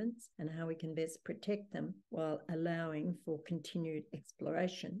environments, and how we can best protect them while allowing for continued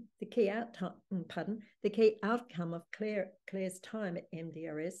exploration. The key outcome of Claire's time at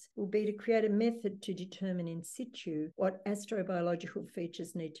MDRS will be to create a method to determine in situ what astrobiological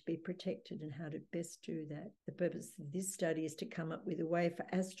features need to be protected and how to best do that. The purpose of this study is to come up with a way for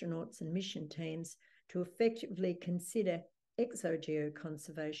astronauts and mission teams to effectively consider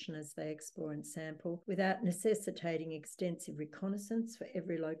exogeoconservation as they explore and sample without necessitating extensive reconnaissance for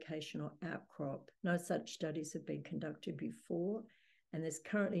every location or outcrop. No such studies have been conducted before, and there's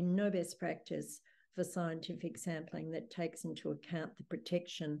currently no best practice for scientific sampling that takes into account the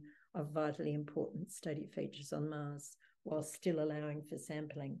protection of vitally important study features on Mars while still allowing for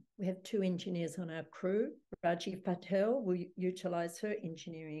sampling. We have 2 engineers on our crew. Rajiv Patel will utilise her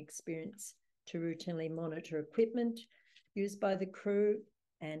engineering experience to routinely monitor equipment used by the crew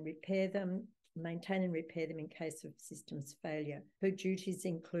and maintain and repair them in case of systems failure. Her duties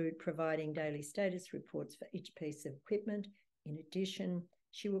include providing daily status reports for each piece of equipment. In addition,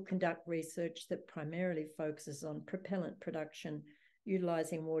 she will conduct research that primarily focuses on propellant production,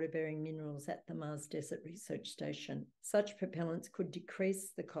 utilising water-bearing minerals at the Mars Desert Research Station. Such propellants could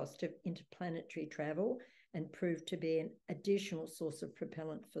decrease the cost of interplanetary travel and prove to be an additional source of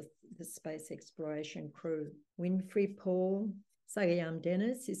propellant for the space exploration crew. Winfrey Paul Sagayam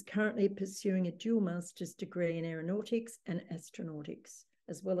Dennis is currently pursuing a dual master's degree in aeronautics and astronautics,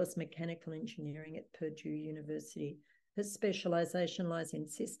 as well as mechanical engineering at Purdue University. Her specialisation lies in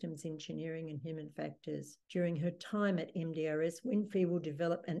systems engineering and human factors. During her time at MDRS, Winfrey will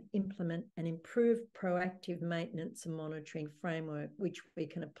develop and implement an improved proactive maintenance and monitoring framework, which we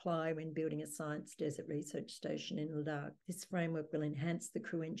can apply when building a science desert research station in Ladakh. This framework will enhance the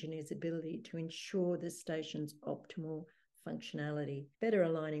crew engineer's ability to ensure the station's optimal functionality, better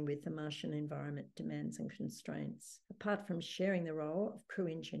aligning with the Martian environment demands and constraints. Apart from sharing the role of crew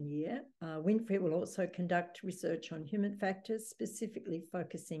engineer, Winfrey will also conduct research on human factors, specifically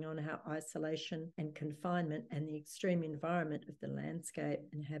focusing on how isolation and confinement and the extreme environment of the landscape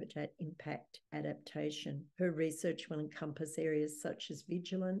and habitat impact adaptation. Her research will encompass areas such as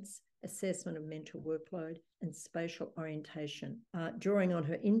vigilance, assessment of mental workload, and spatial orientation. Drawing on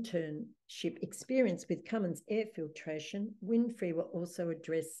her internship experience with Cummins air filtration, Winfrey will also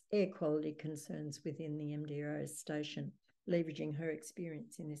address air quality concerns within the MDRS station, leveraging her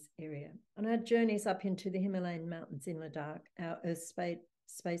experience in this area. On our journeys up into the Himalayan mountains in Ladakh, our Earth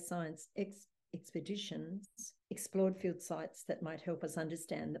space science expeditions explored field sites that might help us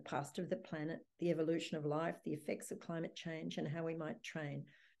understand the past of the planet, the evolution of life, the effects of climate change, and how we might train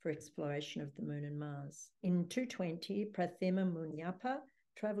for exploration of the Moon and Mars. In 2020, Prathima Munyappa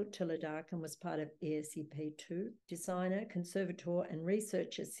travelled to Ladakh and was part of ESCP2, designer, conservator and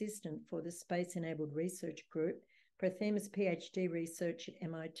research assistant for the Space-Enabled Research Group. Prathima's PhD research at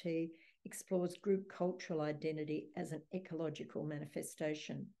MIT explores group cultural identity as an ecological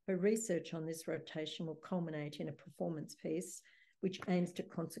manifestation. Her research on this rotation will culminate in a performance piece which aims to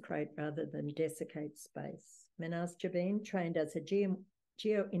consecrate rather than desiccate space. Manaz Jabin trained as a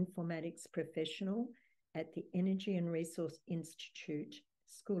geoinformatics professional at the Energy and Resource Institute,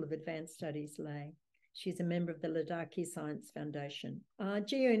 School of Advanced Studies, Leh. She's a member of the Ladakhi Science Foundation.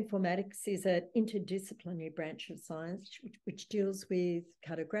 Geoinformatics is an interdisciplinary branch of science which deals with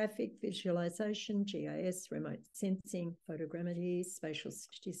cartographic visualization, GIS, remote sensing, photogrammetry, spatial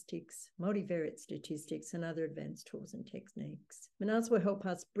statistics, multivariate statistics, and other advanced tools and techniques. Manaz will help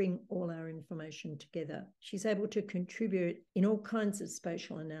us bring all our information together. She's able to contribute in all kinds of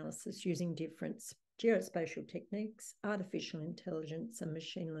spatial analysis using different geospatial techniques, artificial intelligence, and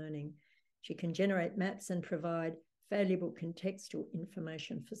machine learning. She can generate maps and provide valuable contextual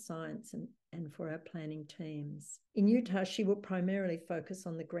information for science and for our planning teams. In Utah, she will primarily focus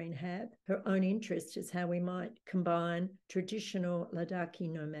on the green hab. Her own interest is how we might combine traditional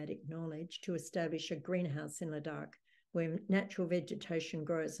Ladakhi nomadic knowledge to establish a greenhouse in Ladakh where natural vegetation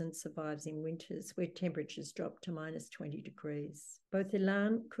grows and survives in winters, where temperatures drop to minus 20 degrees. Both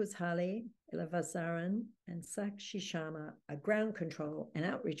Ilan Kuzhali, Ilavasaran, and Sakshi Sharma are ground control and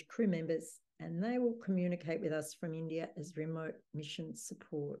outreach crew members, and they will communicate with us from India as remote mission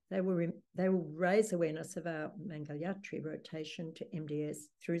support. They will raise awareness of our Mangalyaatra rotation to MDRS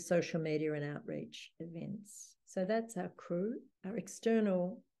through social media and outreach events. So that's our crew. Our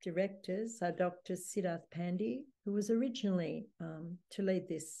external directors are Dr. Siddharth Pandey, who was originally to lead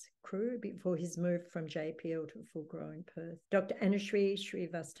this crew before his move from JPL to full-grow in Perth. Dr. Anushree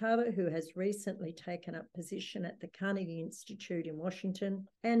Srivastava, who has recently taken up position at the Carnegie Institute in Washington,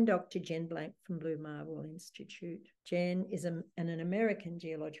 and Dr. Jen Blank from Blue Marble Institute. Jen is an American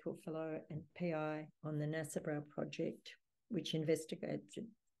geological fellow and PI on the NASA Brow project, which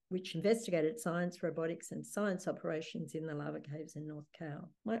investigated science, robotics, and science operations in the lava caves in North Cal.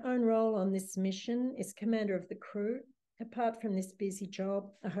 My own role on this mission is commander of the crew. Apart from this busy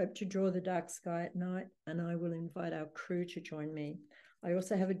job, I hope to draw the dark sky at night, and I will invite our crew to join me. I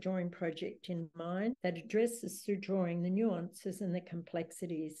also have a drawing project in mind that addresses through drawing the nuances and the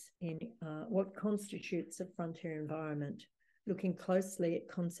complexities in what constitutes a frontier environment, looking closely at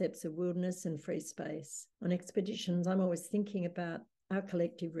concepts of wilderness and free space. On expeditions, I'm always thinking about our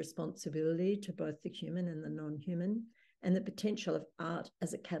collective responsibility to both the human and the non-human, and the potential of art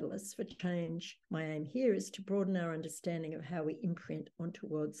as a catalyst for change. My aim here is to broaden our understanding of how we imprint onto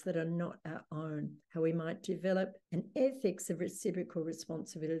worlds that are not our own, how we might develop an ethics of reciprocal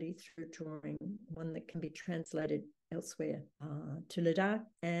responsibility through drawing, one that can be translated elsewhere to Ladakh,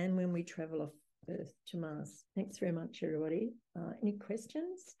 and when we travel off Earth to Mars. Thanks very much, everybody. Any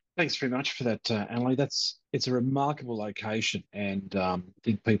questions? Thanks very much for that, Annalea. It's a remarkable location, and I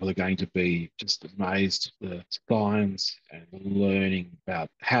think people are going to be just amazed at the science and the learning about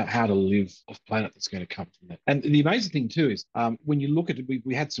how to live off planet that's going to come from that. And the amazing thing too is when you look at it,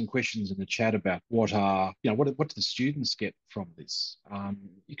 we had some questions in the chat about what do the students get from this.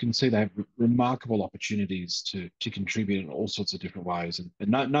 You can see they have remarkable opportunities to contribute in all sorts of different ways,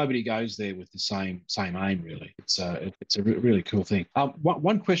 and nobody goes there with the same aim really. It's a really cool thing.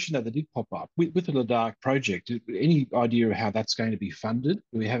 One question that did pop up with the Ladakh project. Any idea of how that's going to be funded?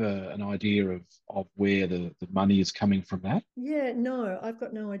 Do we have an idea of where the money is coming from that? Yeah, no, I've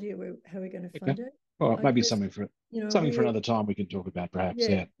got no idea how we're going to fund it. All right, maybe something for another time we can talk about, perhaps.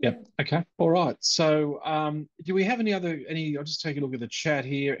 Yeah. Okay. All right. So, do we have any? I'll just take a look at the chat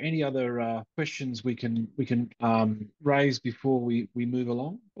here. Any other questions we can raise before we move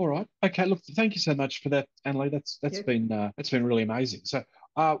along? All right. Okay. Look, thank you so much for that, Annalea. That's been really amazing. So.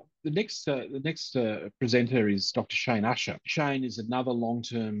 The next presenter is Dr. Shane Usher. Shane is another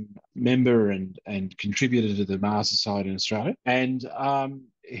long-term member and contributor to the Mars Society in Australia, and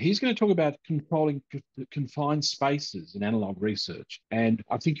he's going to talk about controlling confined spaces in analog research. And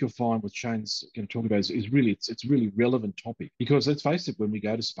I think you'll find what Shane's going to talk about is really it's a really relevant topic, because let's face it, when we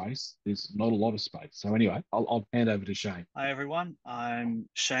go to space, there's not a lot of space. So anyway, I'll hand over to Shane. Hi everyone, I'm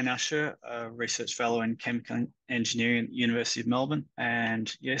Shane Usher, a research fellow in chemical engineering at the University of Melbourne,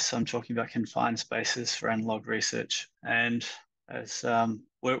 and yes, I'm talking about confined spaces for analog research. And as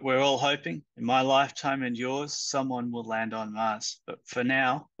we're all hoping, in my lifetime and yours, someone will land on Mars. But for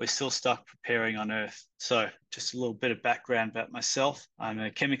now, we're still stuck preparing on Earth. So just a little bit of background about myself. I'm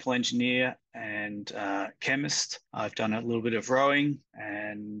a chemical engineer and chemist. I've done a little bit of rowing,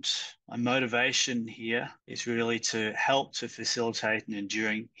 and my motivation here is really to help to facilitate an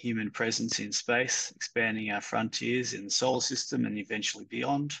enduring human presence in space, expanding our frontiers in the solar system and eventually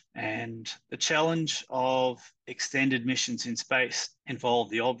beyond. And the challenge of extended missions in space involve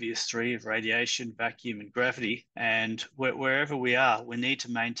the obvious three of radiation, vacuum, and gravity. And wherever we are, we need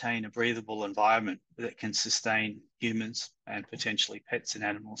to maintain a breathable environment that can sustain humans and potentially pets and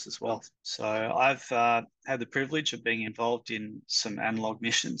animals as well. So I've had the privilege of being involved in some analog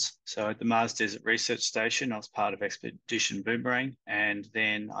missions. So at the Mars Desert Research Station, I was part of Expedition Boomerang. And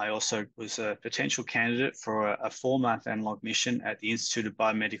then I also was a potential candidate for a 4-month analog mission at the Institute of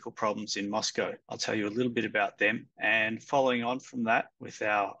Biomedical Problems in Moscow. I'll tell you a little bit about them. And following on from that, with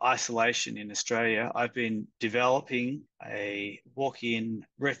our isolation in Australia, I've been developing a walk-in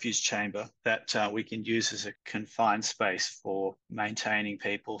refuge chamber that we can use as a confined space for maintaining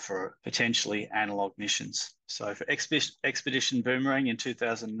people for potentially analog missions. So for Expedition Boomerang in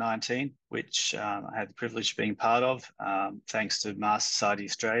 2019, which I had the privilege of being part of, thanks to Mars Society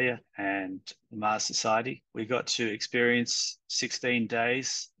Australia and the Mars Society, we got to experience 16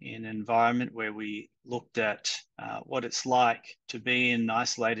 days in an environment where we looked at what it's like to be in an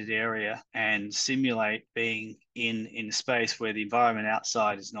isolated area and simulate being in space where the environment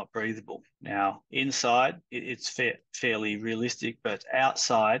outside is not breathable. Now, inside, it's fairly realistic, but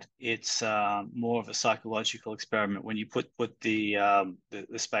outside, it's more of a psychological experiment when you put the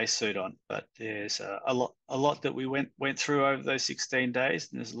spacesuit on. But there's a lot that we went through over those 16 days,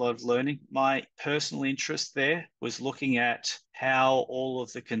 and there's a lot of learning. My personal interest there was looking at how all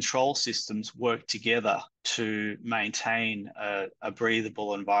of the control systems work together to maintain a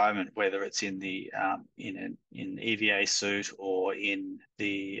breathable environment, whether it's in the in an EVA suit or in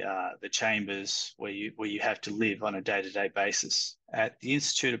the chambers where you have to live on a day-to-day basis. At the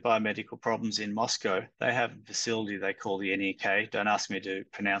Institute of Biomedical Problems in Moscow, they have a facility they call the NEK. Don't ask me to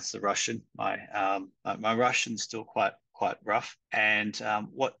pronounce the Russian. My Russian's still quite rough. And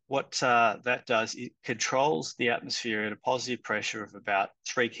what that does, it controls the atmosphere at a positive pressure of about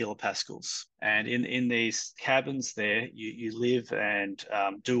 3 kilopascals. And in these cabins there, you live and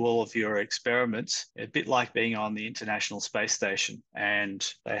do all of your experiments, a bit like being on the International Space Station. And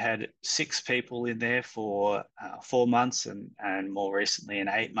they had 6 people in there for 4 months and more recently an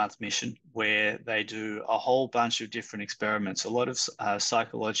 8-month mission where they do a whole bunch of different experiments, a lot of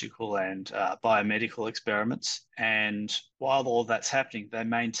psychological and biomedical experiments. And while all that's happening, they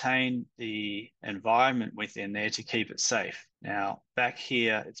maintain the environment within there to keep it safe. Now, back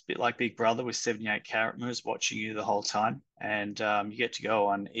here, it's a bit like Big Brother with 78 cameras watching you the whole time. And you get to go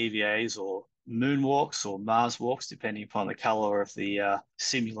on EVAs or moonwalks or Mars walks, depending upon the color of the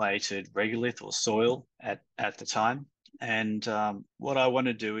simulated regolith or soil at the time. And what I want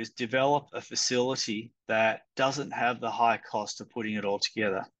to do is develop a facility that doesn't have the high cost of putting it all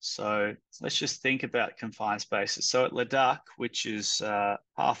together. So let's just think about confined spaces. So at Ladakh, which is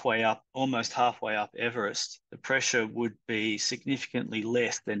almost halfway up Everest, the pressure would be significantly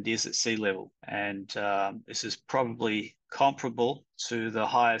less than it is at sea level. And this is probably comparable to the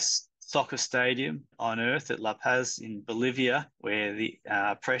highest soccer stadium on Earth at La Paz in Bolivia, where the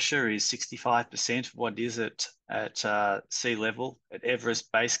pressure is 65% of what it is at sea level. At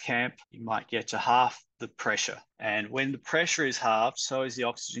Everest Base Camp, you might get to half the pressure. And when the pressure is halved, so is the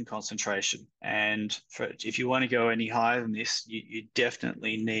oxygen concentration. And if you want to go any higher than this, you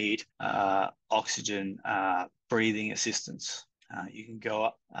definitely need oxygen breathing assistance. You can go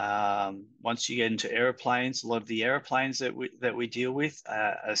up once you get into airplanes. A lot of the airplanes that we deal with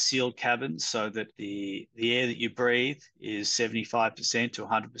are sealed cabins, so that the air that you breathe is 75% to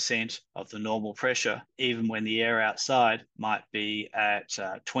 100% of the normal pressure, even when the air outside might be at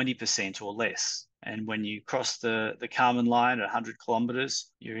 20% or less. And when you cross the Kármán line at 100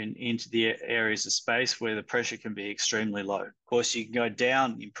 kilometers, you're into the areas of space where the pressure can be extremely low. Of course, you can go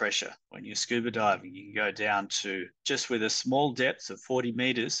down in pressure. When you're scuba diving, you can go down to, just with a small depth of 40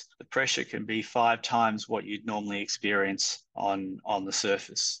 meters, the pressure can be 5 times what you'd normally experience on the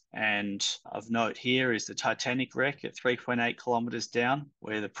surface. And of note here is the Titanic wreck at 3.8 kilometers down,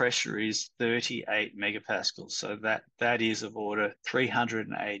 where the pressure is 38 megapascals. So that is of order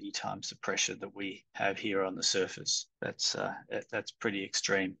 380 times the pressure that we have here on the surface. That's pretty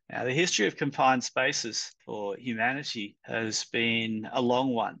extreme. Now, the history of confined spaces for humanity has been a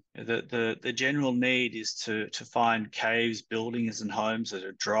long one. The general need is to find caves, buildings, and homes that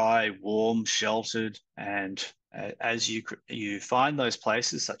are dry, warm, sheltered, and as you find those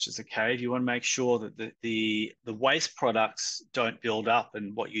places, such as a cave, you want to make sure that the waste products don't build up,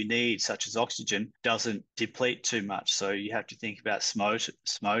 and what you need, such as oxygen, doesn't deplete too much. So you have to think about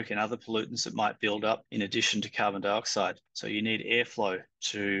smoke and other pollutants that might build up in addition to carbon dioxide. So you need airflow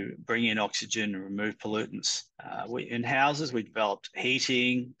to bring in oxygen and remove pollutants. In houses, we developed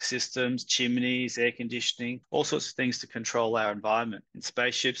heating systems, chimneys, air conditioning, all sorts of things to control our environment. In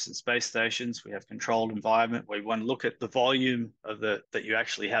spaceships and space stations, we have controlled environment where we want to look at the volume of that you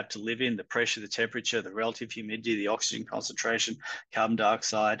actually have to live in, the pressure, the temperature, the relative humidity, the oxygen concentration, carbon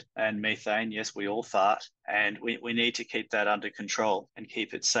dioxide, and methane. Yes, we all fart. And we need to keep that under control and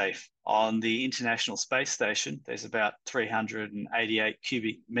keep it safe. On the International Space Station, there's about 388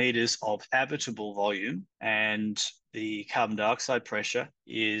 cubic meters of habitable volume, and the carbon dioxide pressure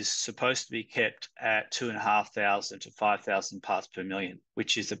is supposed to be kept at 2,500 to 5,000 parts per million,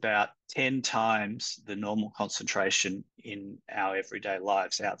 which is about 10 times the normal concentration in our everyday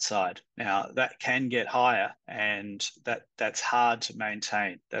lives outside. Now, that can get higher, and that's hard to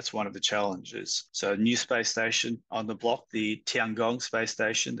maintain. That's one of the challenges. So, a new space station on the block, the Tiangong space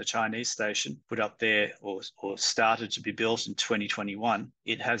station, the Chinese station, put up there or started to be built in 2021.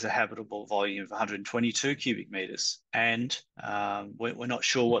 It has a habitable volume of 122 cubic meters. And we're not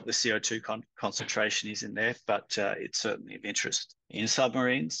sure what the CO2 concentration is in there, but it's certainly of interest. In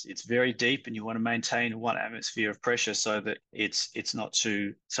submarines, it's very deep, and you want to maintain 1 atmosphere of pressure so that it's not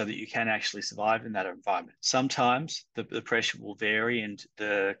too, so that you can actually survive in that environment. Sometimes the pressure will vary, and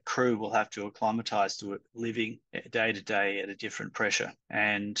the crew will have to acclimatize to it, living day to day at a different pressure.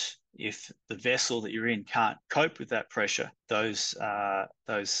 And if the vessel that you're in can't cope with that pressure,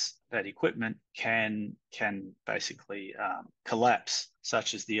 that equipment can basically collapse,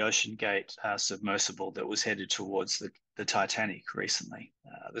 such as the Ocean Gate submersible that was headed towards the Titanic recently.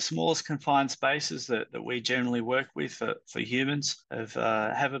 The smallest confined spaces that we generally work with for humans have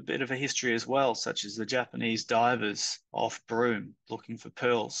a bit of a history as well, such as the Japanese divers off Broome looking for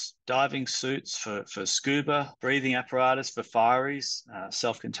pearls, diving suits for scuba, breathing apparatus for fireys,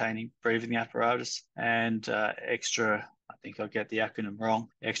 self-containing breathing apparatus, and extra, I think I'll get the acronym wrong,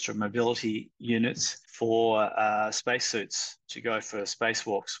 extra mobility units for spacesuits to go for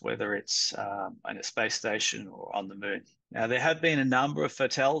spacewalks, whether it's in a space station or on the moon. Now, there have been a number of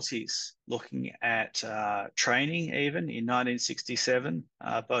fatalities looking at training, even in 1967,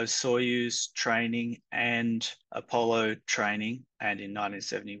 both Soyuz training and Apollo training, and in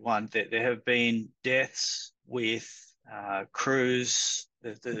 1971. There have been deaths with crews.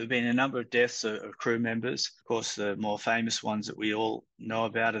 There have been a number of deaths of crew members. Of course, the more famous ones that we all know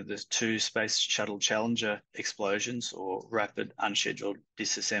about are the 2 Space Shuttle Challenger explosions, or rapid unscheduled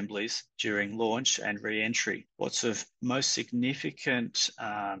disassemblies during launch and re-entry. What's of most significant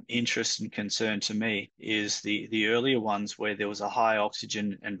interest and concern to me is the earlier ones where there was a high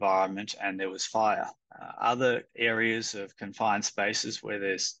oxygen environment and there was fire. Other areas of confined spaces where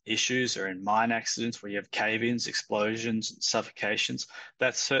there's issues are in mine accidents, where you have cave-ins, explosions, and suffocations.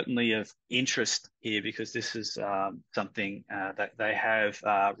 That's certainly of interest here, because this is something that they have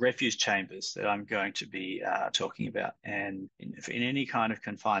refuge chambers that I'm going to be talking about. And in any kind of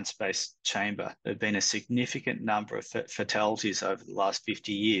confined space chamber, there have been a significant number of fatalities over the last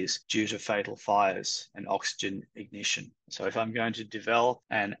 50 years due to fatal fires and oxygen ignition. So if I'm going to develop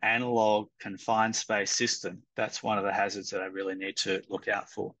an analog confined space system, that's one of the hazards that I really need to look out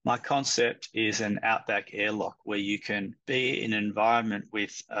for. My concept is an outback airlock, where you can be in an environment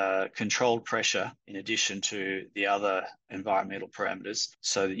with controlled pressure in addition to the other environmental parameters,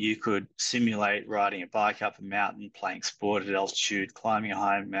 so that you could simulate riding a bike up a mountain, playing sport at altitude, climbing a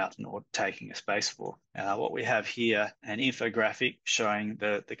high mountain, or taking a spacewalk. What we have here, an infographic showing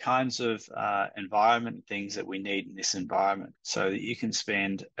the kinds of environment things that we need in this environment, so that you can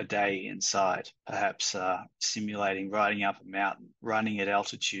spend a day inside, perhaps simulating riding up a mountain, running at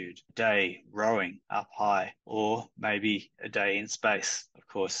altitude, a day rowing up high, or maybe a day in space. Of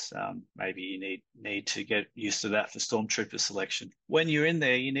course, maybe you need to get used to that for stormtrooper selection. When you're in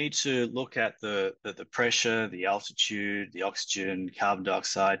there, you need to look at the pressure, the altitude, the oxygen, carbon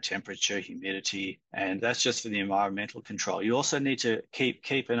dioxide, temperature, humidity, and that's just for the environmental control. You also need to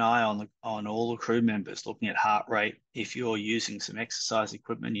keep an eye on all the crew members, looking at heart rate. If you're using some exercise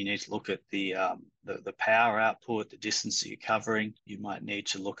equipment, you need to look at the power output, the distance that you're covering. You might need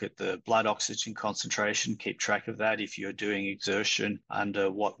to look at the blood oxygen concentration, keep track of that if you're doing exertion under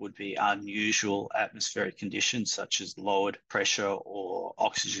what would be unusual atmospheric conditions, such as lowered pressure or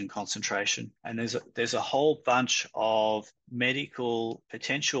oxygen concentration. And there's a whole bunch of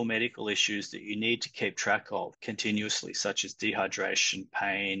potential medical issues that you need to keep track of continuously, such as dehydration,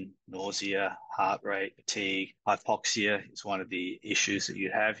 pain, nausea, heart rate, fatigue. Hypoxia is one of the issues that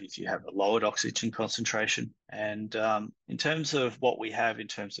you have if you have a lowered oxygen concentration. And in terms of what we have in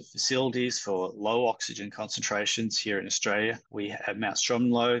terms of facilities for low oxygen concentrations here in Australia, we have Mount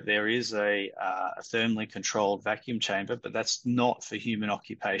Stromlo. There is a thermally controlled vacuum chamber, but that's not for human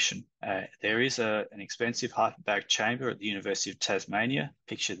occupation. There is an expensive hyperbaric chamber at the University of Tasmania.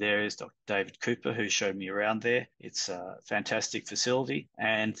 Picture there is Dr. David Cooper, who showed me around there. It's a fantastic facility,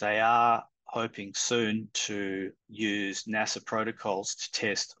 and they are hoping soon to use NASA protocols to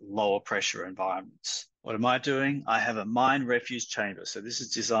test lower pressure environments. What am I doing? I have a mine refuge chamber. So this is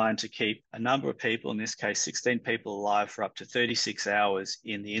designed to keep a number of people, in this case 16 people, alive for up to 36 hours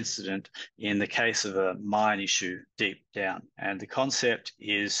in the incident, in the case of a mine issue deep down. And the concept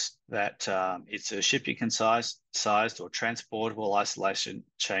is that it's a shipping sized or transportable isolation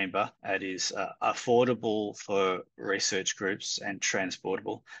chamber that is affordable for research groups and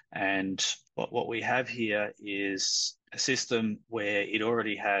transportable. And what we have here is a system where it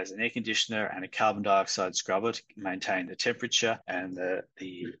already has an air conditioner and a carbon dioxide scrubber to maintain the temperature and the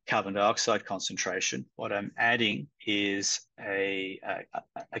carbon dioxide concentration. What I'm adding is a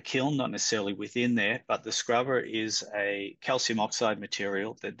kiln, not necessarily within there, but the scrubber is a calcium oxide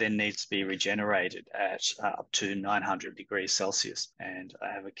material that then needs to be regenerated at up to 900 degrees Celsius. And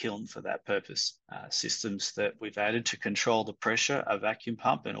I have a kiln for that purpose. Systems that we've added to control the pressure, a vacuum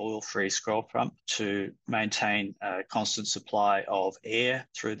pump, an oil-free scroll pump to maintain a constant supply of air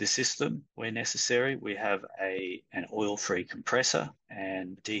through the system where necessary. We have an oil-free compressor,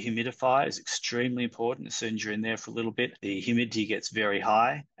 and dehumidifier is extremely important. As soon as you're in there for a little bit, the humidity gets very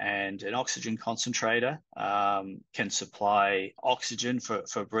high, and an oxygen concentrator can supply oxygen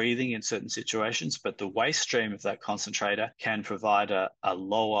for breathing in certain situations, but the waste stream of that concentrator can provide a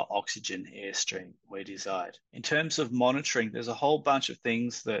lower oxygen airstream where desired. In terms of monitoring, there's a whole bunch of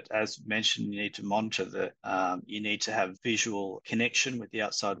things that, as mentioned, you need to monitor. You need to have visual connection with the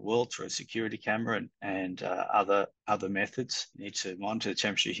outside world through a security camera and other methods. You need to monitor the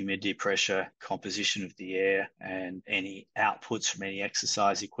temperature, humidity, pressure, composition of the air, and any outputs from any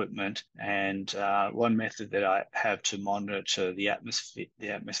exercise equipment. And one method that I have to monitor the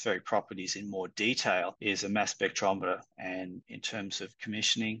atmospheric properties in more detail is a mass spectrometer. And in terms of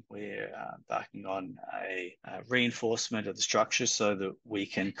commissioning, we're embarking on a reinforcement of the structure so that we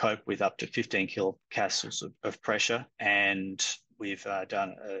can cope with up to 15 kilopascals of pressure. And we've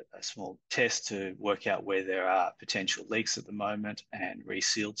done a small test to work out where there are potential leaks at the moment and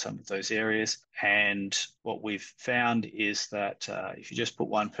resealed some of those areas. And what we've found is that if you just put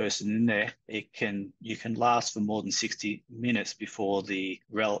one person in there, you can last for more than 60 minutes before the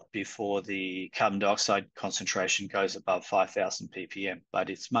carbon dioxide concentration goes above 5,000 ppm.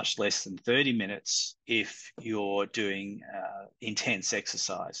 But it's much less than 30 minutes if you're doing intense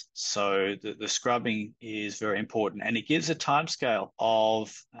exercise. So the scrubbing is very important, and it gives a timescale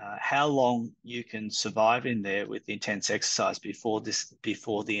of how long you can survive in there with intense exercise before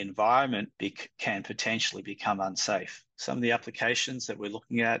the environment can potentially become unsafe. Some of the applications that we're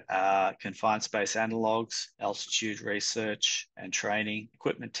looking at are confined space analogues, altitude research and training,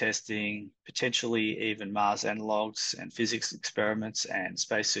 equipment testing, potentially even Mars analogues and physics experiments and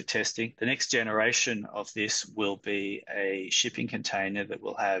spacesuit testing. The next generation of this will be a shipping container that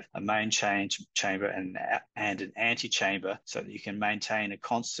will have a main chamber and an antechamber so that you can maintain a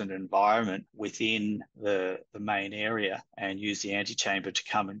constant environment within the main area and use the antechamber to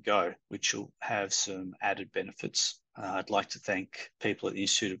come and go, which will have some added benefits. I'd like to thank people at the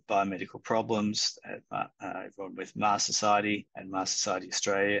Institute of Biomedical Problems, everyone with Mars Society and Mars Society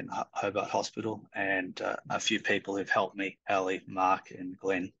Australia and Hobart Hospital, and a few people who've helped me, Ali, Mark and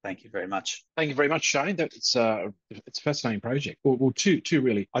Glenn. Thank you very much. Thank you very much, Shane. It's a fascinating project. Well, two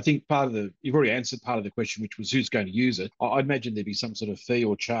really. I think you've already answered part of the question, which was who's going to use it. I'd imagine there'd be some sort of fee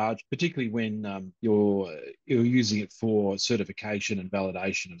or charge, particularly when you're using it for certification and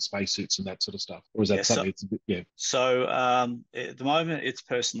validation of spacesuits and that sort of stuff. Or is that something that's a bit, yeah? So at the moment, it's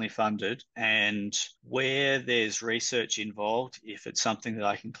personally funded, and where there's research involved, if it's something that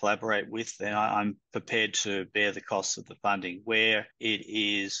I can collaborate with, then I'm prepared to bear the costs of the funding. Where it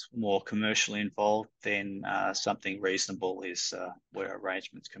is more commercially involved, then something reasonable is where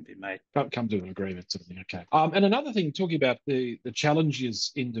arrangements can be made. Come to an agreement, sort of thing. Okay. And another thing, talking about the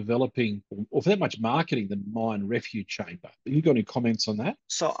challenges in developing, or for that much marketing, the mine refuge chamber. Have you got any comments on that?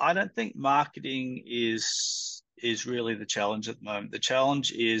 So I don't think marketing is really the challenge at the moment. The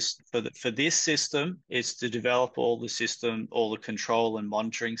challenge is for this system, it's to develop all the control and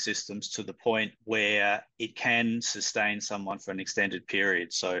monitoring systems to the point where it can sustain someone for an extended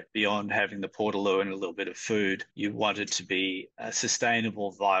period. So beyond having the portaloo and a little bit of food, you want it to be a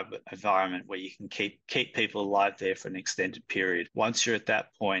sustainable environment where you can keep people alive there for an extended period. Once you're at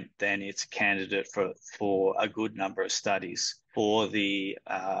that point, then it's a candidate for a good number of studies. for the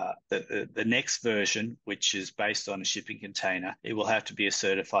next version, which is based on a shipping container, it will have to be a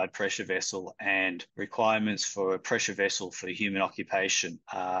certified pressure vessel, and requirements for a pressure vessel for human occupation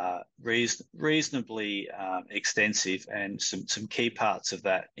are reasonably extensive, and some key parts of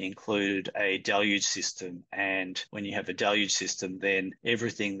that include a deluge system. And when you have a deluge system, then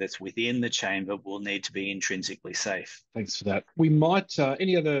everything that's within the chamber will need to be intrinsically safe. Thanks for that. We might,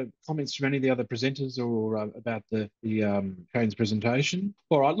 any other comments from any of the other presenters or about the Shane's presentation?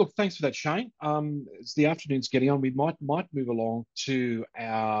 All right, look, thanks for that, Shane. As the afternoon's getting on, we might move along to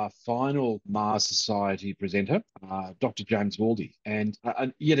our final Mars Society presenter, Dr. James Waldie, and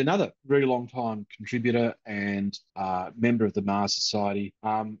yet another very long time contributor and member of the Mars Society.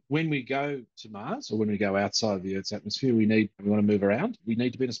 When we go to Mars, or when we go outside of the Earth's atmosphere, we want to move around, we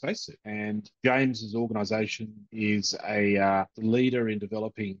need to be in a spacesuit. And James's organisation is a leader in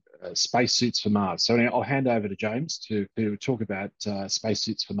developing spacesuits for Mars. So I'll hand over to James to talk about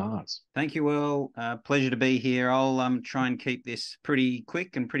spacesuits for Mars. Thank you, Earl. Pleasure to be here. I'll try and keep this pretty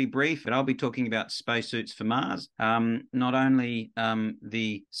quick and pretty brief, but I'll be talking about spacesuits for Mars. Not only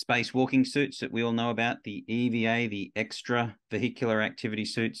the space walking suits that we all know about, the EVA, the extra vehicular activity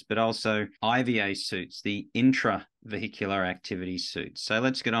suits, but also IVA suits, the intra-vehicular activity suits. So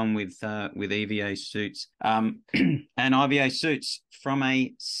let's get on with EVA suits and IVA suits. From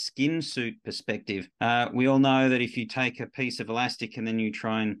a skin suit perspective, we all know that if you take a piece of elastic and then you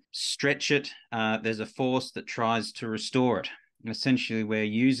try and stretch it, there's a force that tries to restore it. Essentially, we're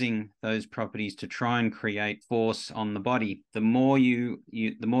using those properties to try and create force on the body. The more you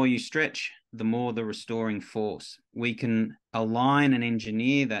stretch, the more the restoring force. We can align and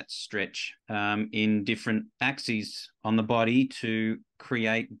engineer that stretch in different axes on the body to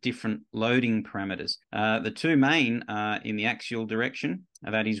create different loading parameters. The two main are in the axial direction.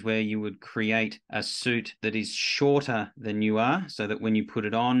 That is where you would create a suit that is shorter than you are, so that when you put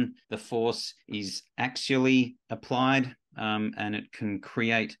it on, the force is axially applied. And it can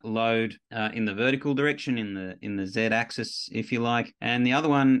create load in the vertical direction, in the z-axis, if you like. And the other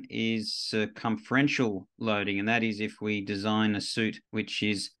one is circumferential loading, and that is if we design a suit which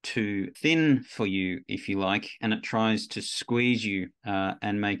is too thin for you, if you like, and it tries to squeeze you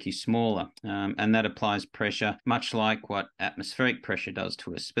and make you smaller. And that applies pressure, much like what atmospheric pressure does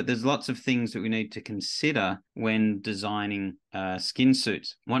to us. But there's lots of things that we need to consider when designing skin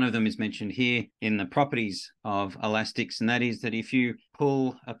suits. One of them is mentioned here in the properties of elastics, and that is that if you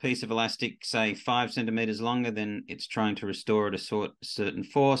pull a piece of elastic, say 5 centimeters longer than it's trying to restore at a certain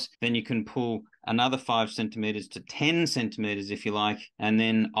force, then you can pull another 5 centimeters to 10 centimeters, if you like. And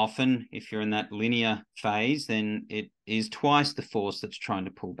then often, if you're in that linear phase, then it is twice the force that's trying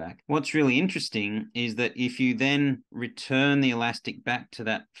to pull back. What's really interesting is that if you then return the elastic back to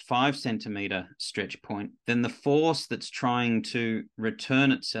that 5 centimeter stretch point, then the force that's trying to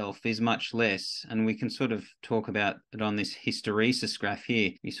return itself is much less. And we can sort of talk about it on this hysteresis graph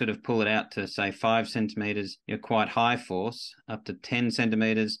here. You sort of pull it out to, say, 5 centimeters, you're quite high force, up to 10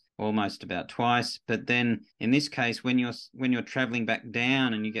 centimeters, almost about twice. But then in this case, when you're traveling back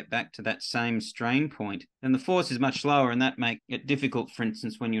down and you get back to that same strain point, then the force is much lower, and that makes it difficult, for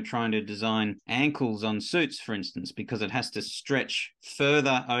instance, when you're trying to design ankles on suits, for instance, because it has to stretch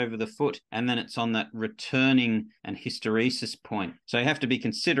further over the foot, and then it's on that returning and hysteresis point. So you have to be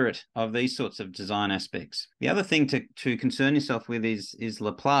considerate of these sorts of design aspects. The other thing to concern yourself with is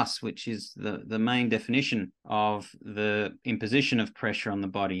Laplace, which is the main definition of the imposition of pressure on the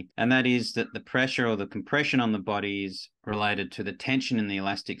body. And that is that the pressure or the compression on the body is related to the tension in the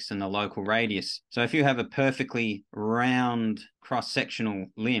elastics and the local radius. So if you have a perfectly round cross-sectional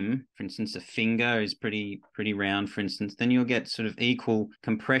limb, for instance, a finger is pretty round, for instance, then you'll get sort of equal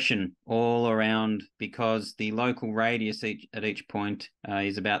compression all around because the local radius at each point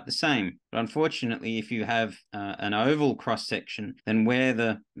is about the same. But unfortunately, if you have an oval cross-section, then where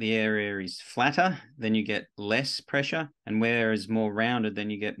the area is flatter, then you get less pressure, and where is more rounded, then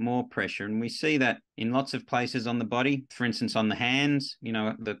you get more pressure. And we see that in lots of places on the body. For instance, on the hands,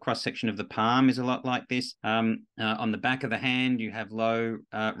 the cross-section of the palm is a lot like this. On the back of the hand, you have low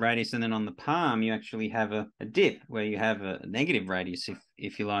radius, and then on the palm, you actually have a dip where you have a negative radius,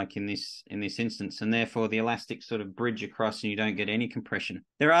 if you like, in this instance, and therefore the elastics sort of bridge across and you don't get any compression.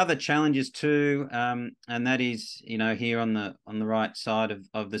 There are other challenges too, and that is, here on the right side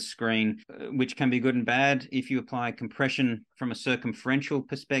of the screen, which can be good and bad. If you apply compression from a circumferential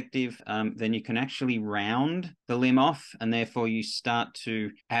perspective, then you can actually round the limb off, and therefore you start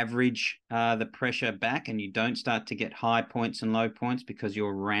to average the pressure back, and you don't start to get high points and low points because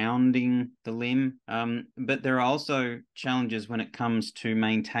you're rounding the limb. But there are also challenges when it comes to to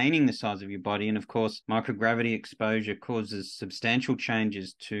maintaining the size of your body. And of course, microgravity exposure causes substantial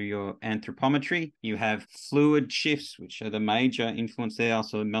changes to your anthropometry. You have fluid shifts, which are the major influence there,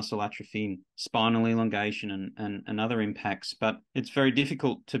 also muscle atrophy and spinal elongation and other impacts. But it's very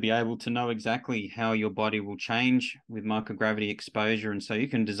difficult to be able to know exactly how your body will change with microgravity exposure. And so you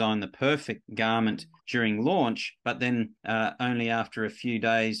can design the perfect garment during launch, but then only after a few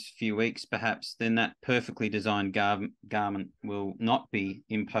days, few weeks perhaps, then that perfectly designed garment will not be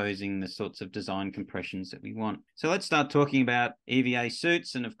imposing the sorts of design compressions that we want. So let's start talking about EVA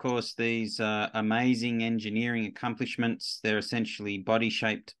suits. And of course, these amazing engineering accomplishments, they're essentially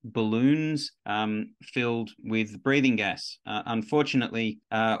body-shaped balloons filled with breathing gas. Unfortunately,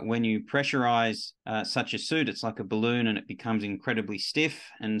 when you pressurize such a suit, it's like a balloon and it becomes incredibly stiff.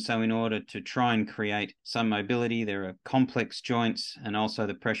 And so in order to try and create some mobility, there are complex joints, and also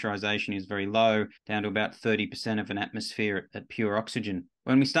the pressurization is very low, down to about 30% of an atmosphere at pure oxygen.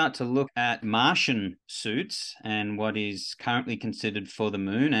 When we start to look at Martian suits and what is currently considered for the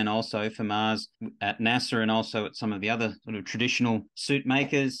moon and also for Mars at NASA and also at some of the other sort of traditional suit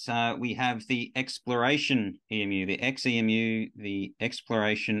makers, we have the Exploration EMU, the XEMU, the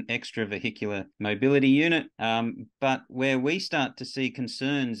Exploration Extravehicular Mobility Unit. But where we start to see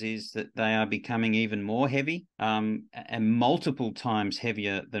concerns is that they are becoming even more heavy and multiple times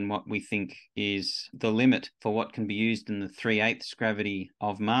heavier than what we think is the limit for what can be used in the 3/8 gravity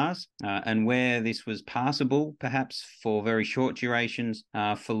of Mars, and where this was passable, perhaps for very short durations,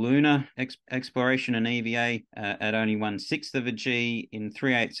 for lunar exploration and EVA at only 1/6 of a G, in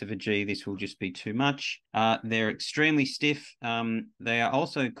 3/8 of a G, this will just be too much. They're extremely stiff. They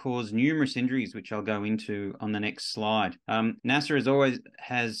also cause numerous injuries, which I'll go into on the next slide. NASA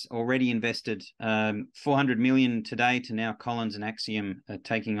has already invested $400 million today to now Collins and Axiom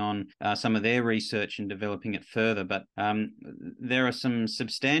taking on some of their research and developing it further. But there are some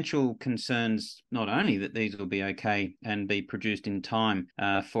substantial concerns, not only that these will be okay and be produced in time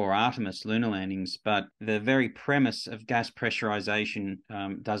for Artemis lunar landings, but the very premise of gas pressurization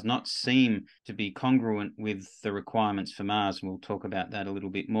does not seem to be congruent with the requirements for Mars. And we'll talk about that a little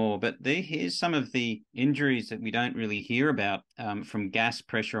bit more. But here's some of the injuries that we don't really hear about from gas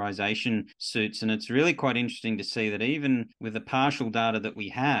pressurization suits. And it's really quite interesting to see that even with the partial data that we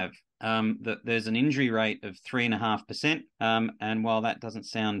have, that there's an injury rate of 3.5%. And while that doesn't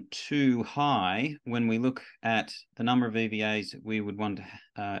sound too high, when we look at the number of EVAs that we would want to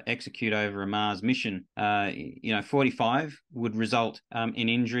execute over a Mars mission, 45 would result in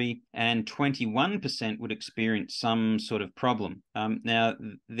injury and 21% would experience some sort of problem. Now,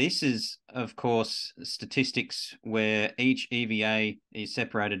 this is, of course, statistics where each EVA is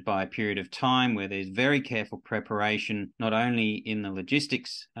separated by a period of time, where there's very careful preparation, not only in the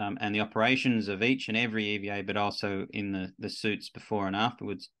logistics and the operations of each and every EVA, but also in the suits before and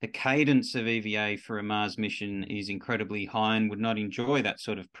afterwards. The cadence of EVA for a Mars mission is incredibly high and would not enjoy that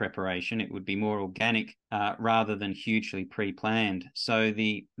sort of preparation. It would be more organic rather than hugely pre-planned. So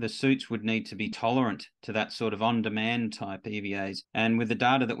the suits would need to be tolerant to that sort of on-demand type EVAs. And with the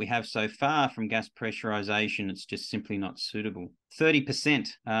data that we have so far from gas pressurization, it's just simply not suitable. 30%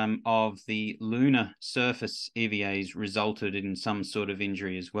 of the lunar surface EVAs resulted in some sort of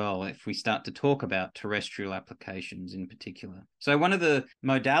injury as well, if we start to talk about terrestrial applications in particular. So one of the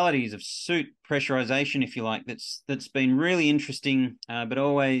modalities of suit pressurization, if you like, that's been really interesting, but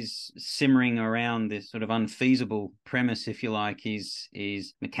always simmering around this sort of unfeasible premise, if you like,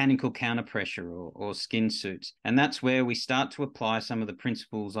 is mechanical counterpressure or skin suits. And that's where we start to apply some of the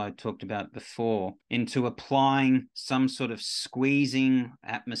principles I talked about before into applying some sort of squeezing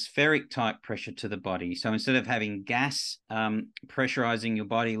atmospheric type pressure to the body. So instead of having gas pressurizing your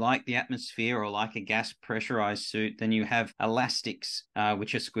body like the atmosphere or like a gas pressurized suit, then you have elastics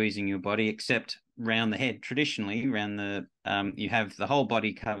which are squeezing your body, except round the head. Traditionally, you have the whole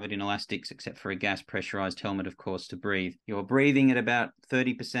body covered in elastics except for a gas pressurized helmet, of course, to breathe. You're breathing at about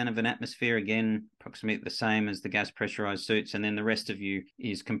 30% of an atmosphere, again, approximately the same as the gas pressurized suits, and then the rest of you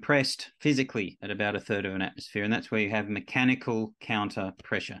is compressed physically at about 1/3 of an atmosphere, and that's where you have mechanical counter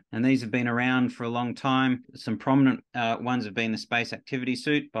pressure. And these have been around for a long time. Some prominent ones have been the Space Activity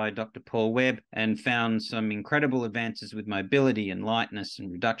Suit by Dr. Paul Webb, and found some incredible advances with mobility and lightness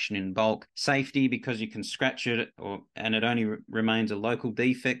and reduction in bulk. Safety, because you can scratch it and it only remains a local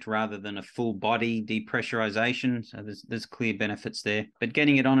defect rather than a full body depressurization. So there's clear benefits there. But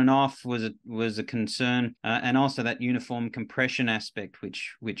getting it on and off was a concern, and also that uniform compression aspect,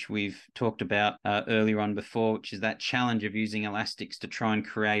 which we've talked about earlier on before, which is that challenge of using elastics to try and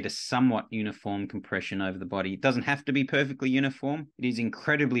create a somewhat uniform compression over the body. It doesn't have to be perfectly uniform. It is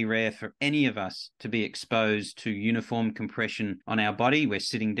incredibly rare for any of us to be exposed to uniform compression on our body. We're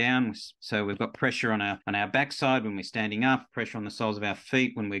sitting down, so we've got pressure on our backside when we're standing up, pressure on the soles of our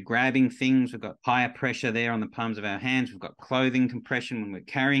feet when we're grabbing things. We've got higher pressure there on the palms of our hands. We've got clothing compression when we're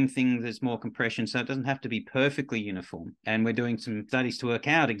carrying things. There's more compression, so it doesn't have to be perfectly uniform. And we're doing some studies to work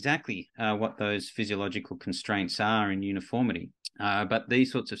out exactly what those physiological constraints are in uniformity. But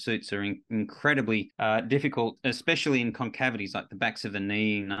these sorts of suits are incredibly difficult, especially in concavities like the backs of the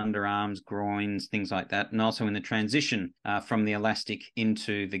knee and underarms, groins, things like that, and also in the transition from the elastic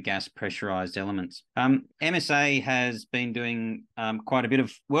into the gas pressurized elements. MSA has been doing quite a bit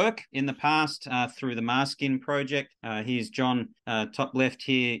of work in the past through the Marskin project. Here's Jon, top left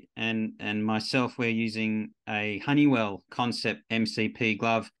here, and myself. We're using a Honeywell concept MCP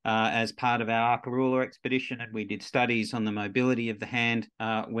glove as part of our Arkaroola expedition, and we did studies on the mobility of the hand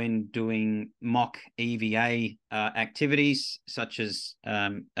when doing mock EVA activities such as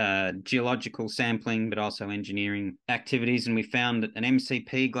geological sampling, but also engineering activities. And we found that an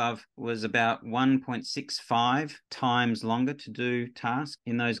MCP glove was about 1.65 times longer to do tasks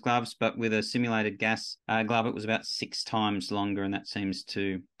in those gloves, but with a simulated gas glove, it was about 6 times longer, and that seems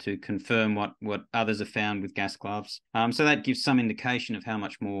to confirm what others have found with gas gloves. So that gives some indication of how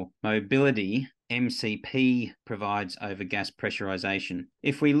much more mobility MCP provides over gas pressurization.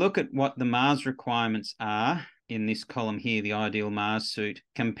 If we look at what the Mars requirements are in this column here, the ideal Mars suit,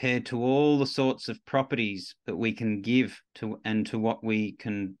 compared to all the sorts of properties that we can give to what we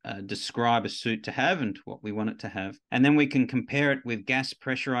can describe a suit to have and to what we want it to have, and then we can compare it with gas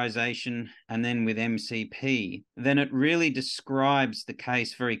pressurization and then with MCP, then it really describes the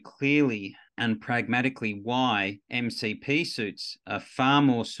case very clearly and pragmatically why MCP suits are far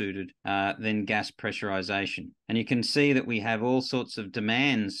more suited than gas pressurization. And you can see that we have all sorts of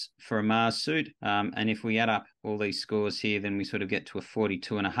demands for a Mars suit. And if we add up all these scores here, then we sort of get to a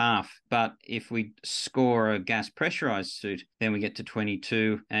 42.5. But if we score a gas pressurized suit, then we get to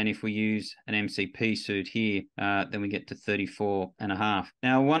 22. And if we use an MCP suit here, then we get to 34.5.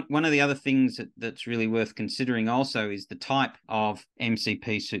 Now, one of the other things that's really worth considering also is the type of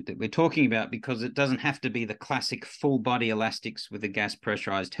MCP suit that we're talking about, because it doesn't have to be the classic full body elastics with a gas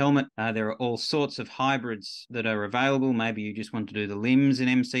pressurized helmet. There are all sorts of hybrids that are available. Maybe you just want to do the limbs in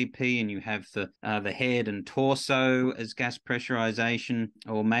MCP and you have the head and torso as gas pressurization,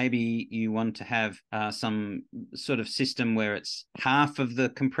 or maybe you want to have some sort of system where it's half of the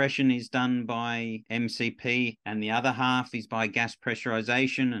compression is done by MCP and the other half is by gas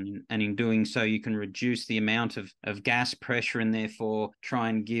pressurization, and in doing so you can reduce the amount of gas pressure and therefore try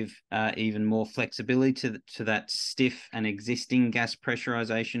and give even more flexibility to that stiff and existing gas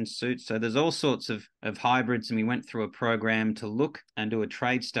pressurization suit. So there's all sorts of hybrids, and we went through a program to look and do a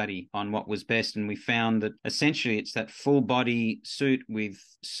trade study on what was best, and we found that essentially it's that full body suit with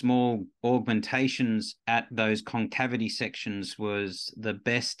small augmentations at those concavity sections was the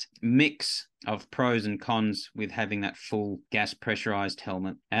best mix of pros and cons with having that full gas pressurized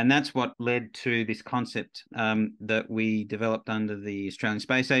helmet. And that's what led to this concept that we developed under the Australian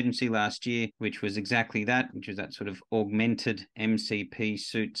Space Agency last year, which was exactly that, which was that sort of augmented MCP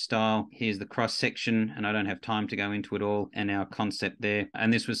suit style. Here's the cross section, and I don't have time to go into it all, and our concept there.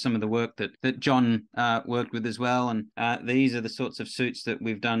 And this was some of the work that Jon worked with as well. And these are the sorts of suits that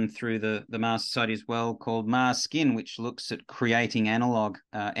we've done through the Mars Society as well, called Mars Skin, which looks at creating analog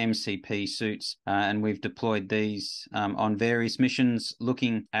MCP suits. And we've deployed these on various missions,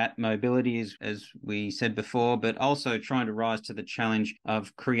 looking at mobility, as we said before, but also trying to rise to the challenge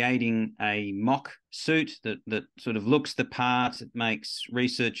of creating a mock suit that sort of looks the part. It makes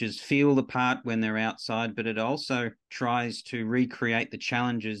researchers feel the part when they're outside, but it also tries to recreate the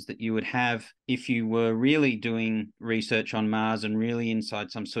challenges that you would have if you were really doing research on Mars and really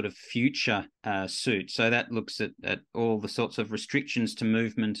inside some sort of future suit. So that looks at all the sorts of restrictions to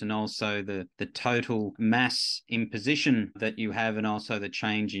movement, and also the total mass imposition that you have, and also the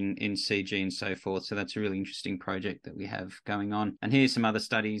change in CG and so forth. So that's a really interesting project that we have going on. And here's some other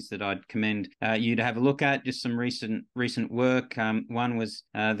studies that I'd commend you to have a look at, just some recent work. One was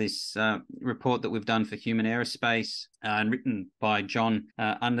this report that we've done for human aerospace and written by Jon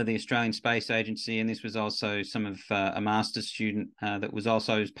under the Australian Space Agency. And this was also some of a master's student that was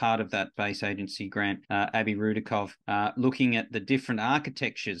also as part of that Space Agency grant, Abby Rudikov, looking at the different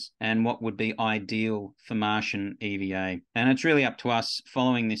architectures and what would be ideal for Martian EVA. And it's really up to us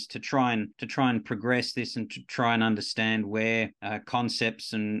following this to try and progress this and to try and understand where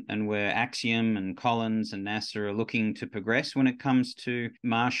concepts and where Axiom and Collins and NASA are looking to progress when it comes to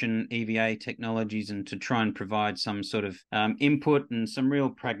Martian EVA technologies, and to try and provide some sort of input and some real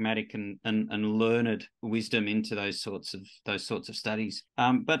pragmatic and learned wisdom into those sorts of studies.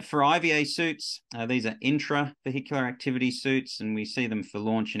 But for IVA suits, these are intra-vehicular activity suits, and we see them for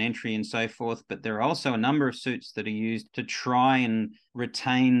launch and entry and so forth. But there are also a number of suits that are used to try and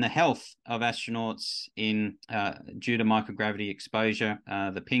retain the health of astronauts in due to microgravity exposure.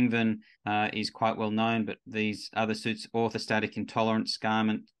 The Penguin is quite well known, but these other suits, orthostatic intolerance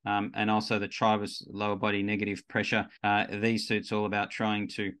garment, and also the Tribus lower body negative pressure. These suits all about trying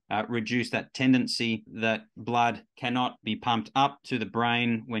to reduce that tendency that blood cannot be pumped up to the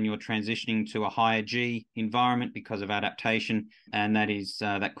brain when you're transitioning to a higher G environment because of adaptation, and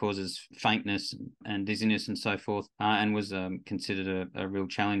that causes faintness and dizziness and so forth, and was considered a real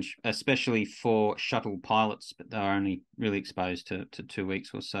challenge, especially for shuttle pilots, but they were only really exposed to 2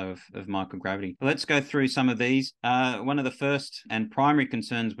 weeks or so of microgravity. Let's go through some of these. One of the first and primary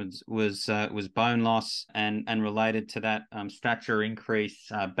concerns was bone loss, and related to that, stature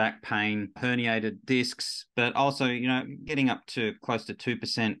increase, back pain, herniated discs, but also, getting up to close to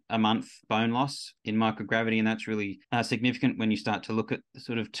 2% a month bone loss in microgravity. And that's really significant when you start to look at the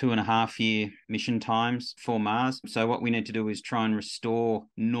sort of 2.5-year mission times for Mars. So what we need to do is try and restore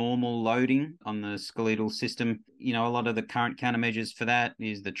normal loading on the skeletal system. A lot of the current countermeasures for that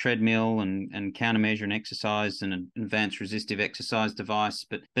is the treadmill and countermeasure and exercise and an advanced resistive exercise device.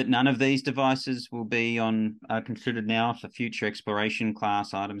 But none of these devices will be considered now for future exploration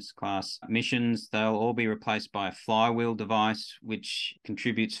class, Artemis class missions. They'll all be replaced by a flywheel device, which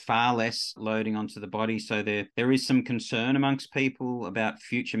contributes far less loading onto the body. So there is some concern amongst people about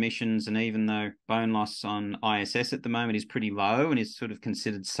future missions. And even though bone loss on ISS at the moment is pretty low and is sort of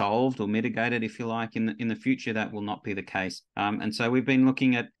considered solved or mitigated, if you like, in the future, that will not be the case. And so we've been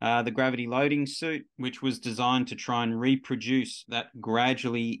looking at the gravity loading suit, which was designed to try and reproduce that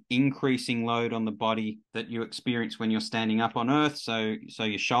gradually increasing load on the body that you experience when you're standing up on Earth. So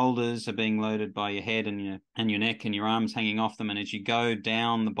your shoulders are being loaded by your head and your neck and your arms hanging off them. And as you go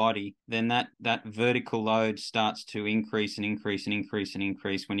down the body, then that vertical load starts to increase and increase and increase and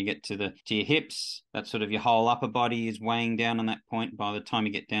increase. When you get to your hips, that sort of your whole upper body is weighing down on that point. By the time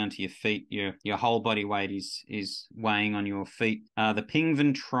you get down to your feet, your whole body weight is weighing on your feet. The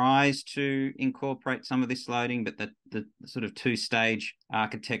Penguin tries to incorporate some of this loading, but the sort of two-stage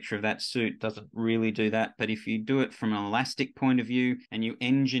architecture of that suit doesn't really do that. But if you do it from an elastic point of view and you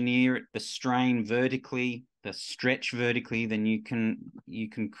engineer it, the strain vertically, the stretch vertically, then you can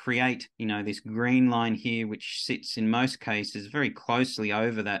create, this green line here, which sits in most cases very closely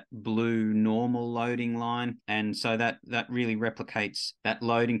over that blue normal loading line. And so that really replicates that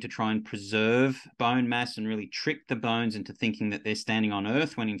loading to try and preserve bone mass and really trick the bones into thinking that they're standing on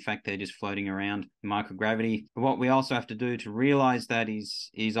Earth when in fact they're just floating around microgravity. But what we also have to do to realize that is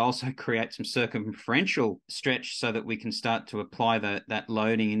also create some circumferential stretch so that we can start to apply that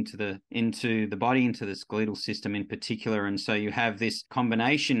loading into the body, into the skeletal system in particular. And so you have this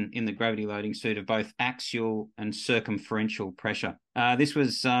combination in the gravity loading suit of both axial and circumferential pressure. This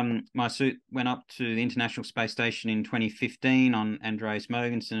was my suit went up to the International Space Station in 2015 on Andreas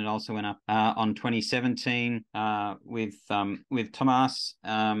Mogensen. It also went up on 2017 with Thomas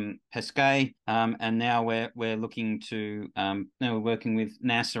Pesquet, and now we're looking to now we're working with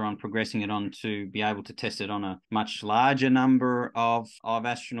NASA on progressing it on to be able to test it on a much larger number of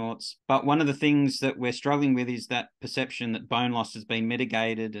astronauts. But one of the things that we're struggling with is that perception that bone loss has been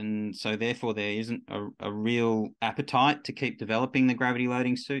mitigated, and so therefore there isn't a real appetite to keep developing the gravity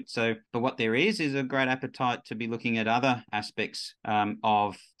loading suit. But what there is a great appetite to be looking at other aspects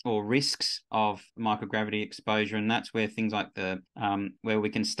or risks of microgravity exposure, and that's where things like where we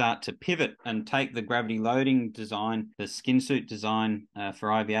can start to pivot and take the gravity loading design, the skin suit design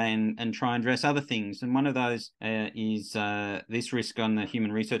for IVA, and try and address other things. And one of those is this risk on the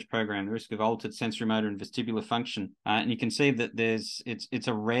human research program, the risk of altered sensory motor and vestibular function. And you can see that it's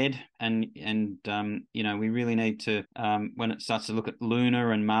a red, and we really need to when it starts to look at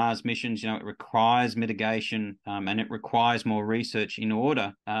lunar and Mars missions, it requires mitigation and it requires more research in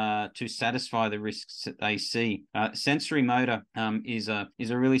order to satisfy the risks that they see. Sensory motor is a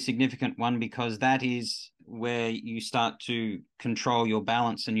really significant one, because that is where you start to control your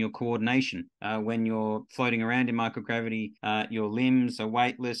balance and your coordination. When you're floating around in microgravity, your limbs are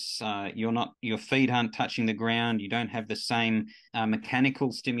weightless, your feet aren't touching the ground, you don't have the same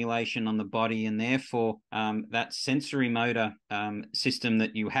mechanical stimulation on the body, and therefore that sensory motor system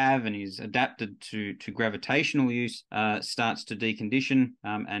that you have and is adapted to gravitational use starts to decondition,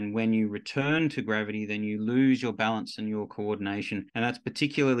 and when you return to gravity, then you lose your balance and your coordination, and that's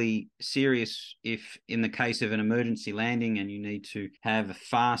particularly serious if in the case of an emergency landing and you need to have a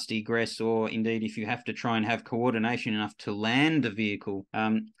fast egress, or indeed if you have to try and have coordination enough to land the vehicle,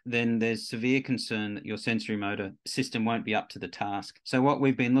 then there's severe concern that your sensory motor system won't be up to the task. So what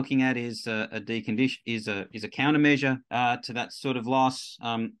we've been looking at is a decondition, is a countermeasure to that sort of loss,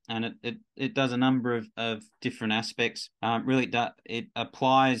 and it does a number of different aspects. It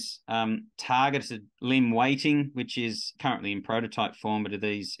applies targeted limb weighting, which is currently in prototype form, but are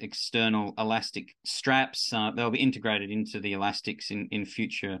these external elastic straps. They'll be integrated into the elastics in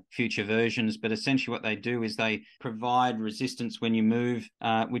future versions, but essentially what they do is they provide resistance when you move,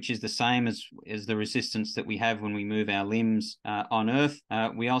 which is the same as the resistance that we have when we move our limbs on Earth.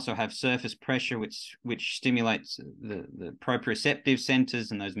 We also have surface pressure, which stimulates the proprioceptive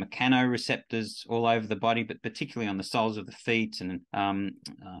centers and those mechanoreceptors all over the body, but particularly on the soles of the feet and around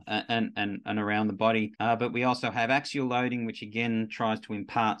the body. But we also have axial loading, which again tries to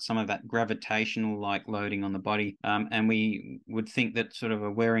impart some of that gravitational-like loading on the body. And we would think that sort of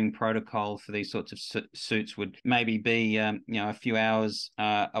a wearing protocol for these sorts of suits would maybe be a few hours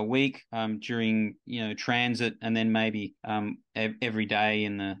a week during transit, and then maybe every day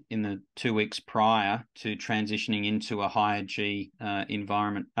in the 2 weeks prior to transitioning into a higher G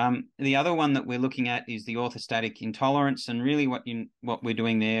environment. The other one that we're looking at is the orthostatic intolerance, and really what we're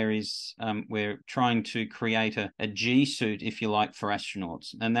doing there is we're trying to create a G suit, if you like, for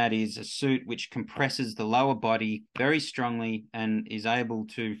astronauts, and that is a suit which compresses the lower body very strongly and is able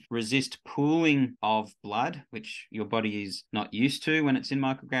to resist pooling of blood, which your body is not used to when it's in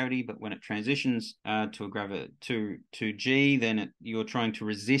microgravity, but when it transitions to G, then you're trying to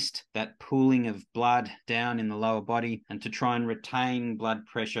resist that pooling of blood down in the lower body and to try and retain blood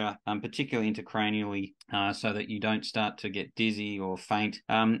pressure, particularly intracranially, so that you don't start to get dizzy or faint.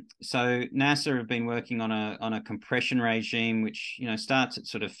 So NASA have been working on a compression regime, which starts at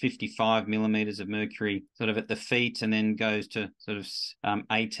sort of 55 millimeters of mercury sort of at the feet, and then goes to sort of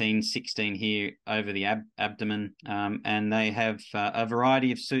 18, 16 here over the abdomen. And they have a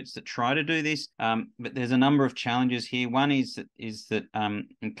variety of suits that try to do this, but there's a number of challenges here. One is that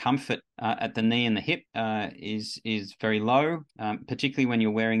comfort at the knee and the hip is very low, particularly when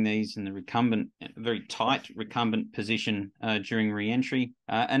you're wearing these in the very tight recumbent position during re-entry.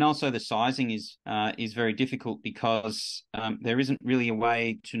 And also the sizing is very difficult because there isn't really a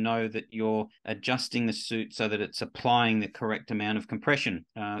way to know that you're adjusting the suit so that it's applying the correct amount of compression.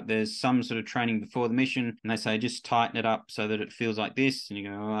 There's some sort of training before the mission, and they say just tighten it up so that it feels like this, and you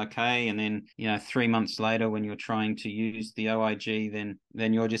go, oh, okay, and then 3 months later when you're trying to use the OIG,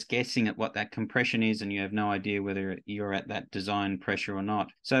 then you're just guessing at what that compression is, and you have no idea whether you're at that design pressure or not.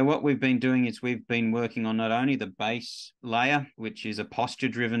 So what we've been doing is we've been working on not only the base layer, which is a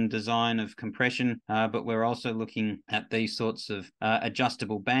posture-driven design of compression, but we're also looking at these sorts of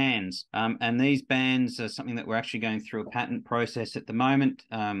adjustable bands. And these bands are something that we're actually going through a patent process at the moment.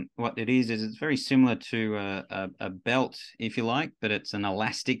 What it is it's very similar to a belt, if you like, but it's an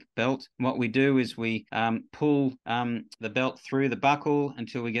elastic belt. What we do is we pull the belt through the buckle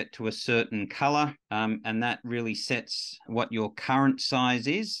until we get to a certain color, and that really sets what your current size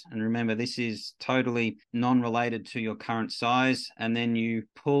is. And remember, this is totally non-related to your current size. And then you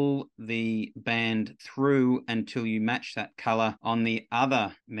pull the band through until you match that color on the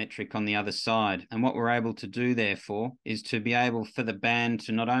other metric on the other side. And what we're able to do, therefore, is to be able for the band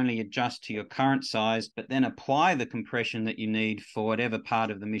to not only adjust to your current size, but then apply the compression that you need for whatever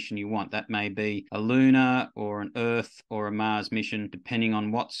part of the mission you want. That may be a lunar or an Earth or a Mars mission, depending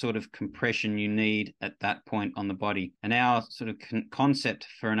on what sort of compression you need at that point on the body. And our sort of concept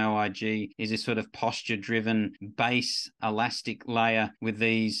for an OIG is this sort of posture-driven base elastic layer with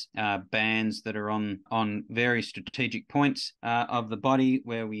these bands that are on very strategic points of the body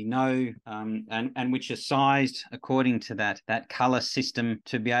where we know and which are sized according to that color system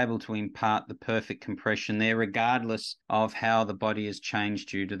to be able to impart the perfect compression there, regardless of how the body has changed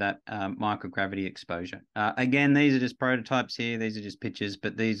due to that microgravity exposure. Again, these are just prototypes here. These are just pictures,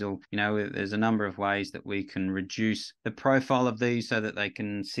 but these will, there's a number of ways that we can reduce the profile of these so that they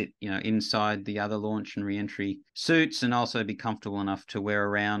can sit, inside the other launch and re-entry suits, and also be comfortable enough to wear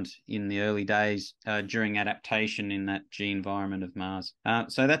around in the early days during adaptation in that G environment of Mars.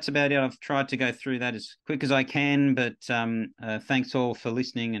 So that's about it. I've tried to go through that as quick as I can, but thanks all for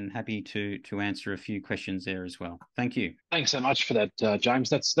listening, and happy to answer a few questions there as well. Thank you. Thanks so much for that, James.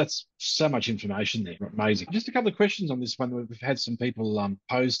 That's so much information there. Amazing. Just a couple of questions on this one. We've had some people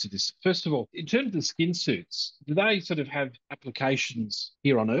pose to this. First of all, in terms of the skin suits, do they sort of have applications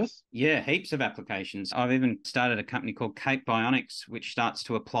here on Earth? Yeah, heaps of applications. I've even started a company called Cape Bionics, which starts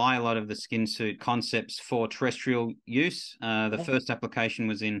to apply a lot of the skin suit concepts for terrestrial use. The first application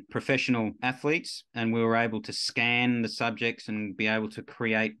was in professional athletes, and we were able to scan the subjects and be able to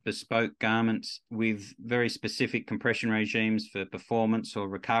create bespoke garments with very specific compression regimes for performance or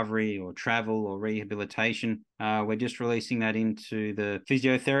recovery or travel or rehabilitation. We're just releasing that into the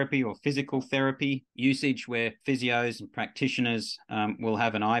physiotherapy or physical therapy usage, where physios and practitioners will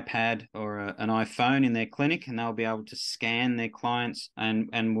have an iPad or an iPhone in their clinic, and they'll be able to scan their clients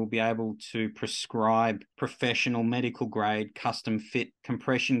and will be able to prescribe professional medical grade custom fit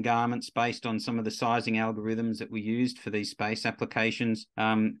compression garments based on some of the sizing algorithms that we used for these space applications.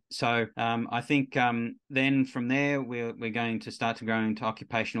 So I think then from there, we're going to start to go into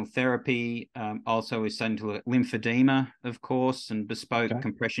occupational therapy. Also, we're starting to look at lymphedema, of course, and bespoke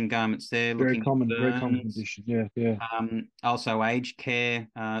compression garments there. Very common condition. Yeah. Also, aged care.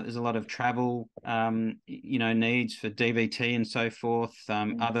 There's a lot of travel, needs for DVT and so forth.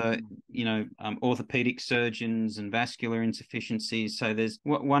 Other, orthopedic surgeons and vascular insufficiencies. So there's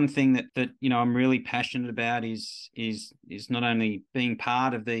one thing that I'm really passionate about is not only being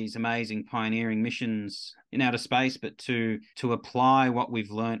part of these amazing pioneering missions in outer space, but to apply what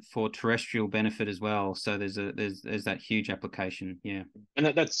we've learnt for terrestrial benefit as well. So there's that huge application. Yeah, and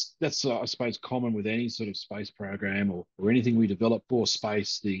that's I suppose common with any sort of space program or anything we develop for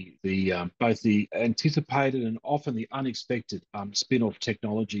space. The both the anticipated and often the unexpected spin-off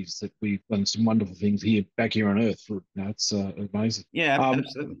technologies that we've done some wonderful things back here on Earth. It's amazing. Yeah,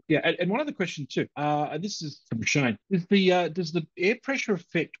 absolutely. Yeah, and one other question too. And this is from Shane. Does the air pressure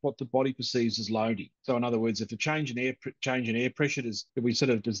affect what the body perceives as loading? So in other words, if a change in air pressure, does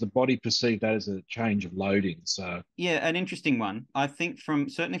the body perceive that as a change of loading? So yeah, an interesting one. I think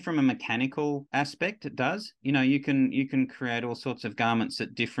certainly from a mechanical aspect, it does. You can create all sorts of garments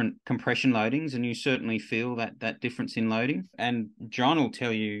at different compression loadings, and you certainly feel that difference in loading. And John will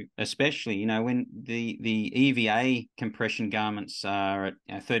tell you, especially, when the EVA compression garments are at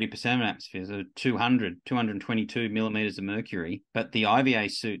 30% of atmosphere, so 222 millimeters of mercury, but the IVA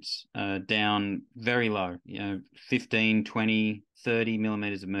suits are down very low, 15, 20, 30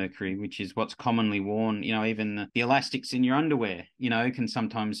 millimeters of mercury, which is what's commonly worn. Even the elastics in your underwear, can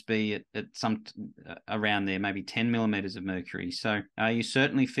sometimes be at some around there, maybe 10 millimeters of mercury. So you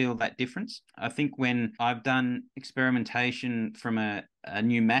certainly feel that difference. I think when I've done experimentation from a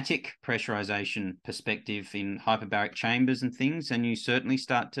pneumatic pressurization perspective in hyperbaric chambers and things, and you certainly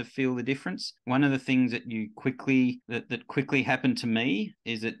start to feel the difference. One of the things that quickly happened to me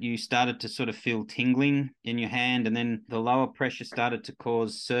is that you started to sort of feel tingling in your hand, and then the lower pressure started to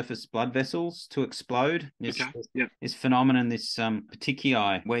cause surface blood vessels to explode. This phenomenon, this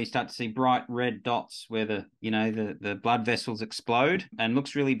petechiae, where you start to see bright red dots where the blood vessels explode, and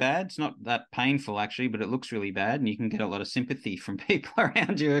looks really bad. It's not that painful actually, but it looks really bad, and you can get a lot of sympathy from people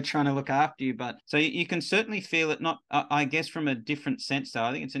around you are trying to look after you. But so you can certainly feel it, not I guess from a different sense though.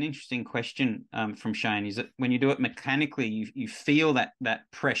 I think it's an interesting question from Shane, is that when you do it mechanically, you feel that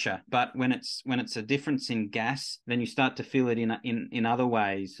pressure, but when it's a difference in gas, then you start to feel it in other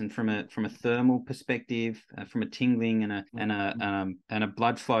ways, and from a thermal perspective, from a tingling and a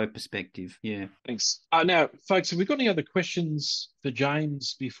blood flow perspective. Yeah, thanks. Now folks, have we got any other questions for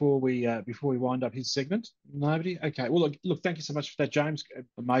James before we wind up his segment? Nobody? Okay. Well, look, thank you so much for that, James.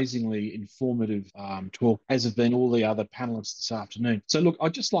 Amazingly informative talk, as have been all the other panelists this afternoon. So look,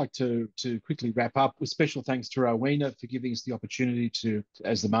 I'd just like to quickly wrap up with special thanks to Rowena for giving us the opportunity to,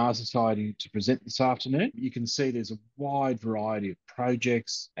 as the Mars Society, to present this afternoon. You can see there's a wide variety of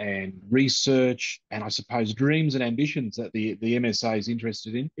projects and research and I suppose dreams and ambitions that the MSA is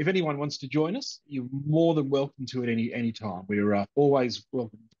interested in. If anyone wants to join us, you're more than welcome to at any time. We're always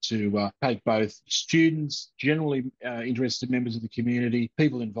welcome to take both students, generally interested members of the community,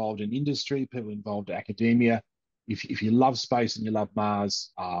 people involved in industry, people involved in academia, if you love space and you love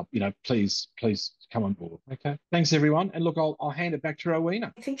Mars, please come on board. Okay. Thanks, everyone. And look, I'll hand it back to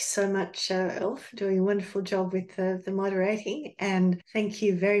Rowena. Thank you so much, Earl, for doing a wonderful job with the moderating. And thank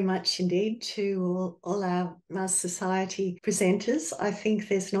you very much indeed to all our Mars Society presenters. I think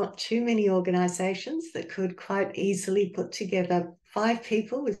there's not too many organisations that could quite easily put together 5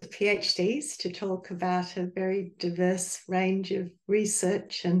 people with PhDs to talk about a very diverse range of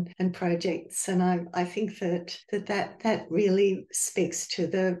research and projects. And I think that really speaks to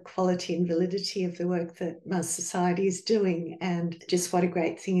the quality and validity of the work that Mars Society is doing, and just what a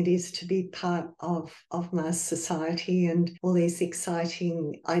great thing it is to be part of Mars Society and all these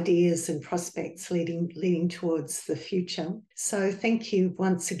exciting ideas and prospects leading towards the future. So thank you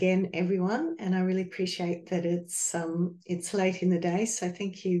once again, everyone, and I really appreciate that it's late in the day, so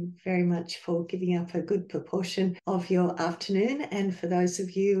thank you very much for giving up a good proportion of your afternoon. And for those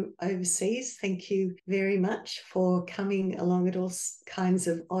of you overseas, thank you very much for coming along at all kinds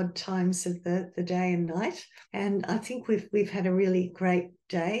of odd times of the day and night. And I think we've had a really great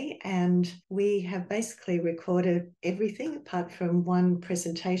day, and we have basically recorded everything apart from one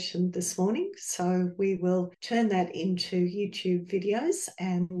presentation this morning. So we will turn that into YouTube videos,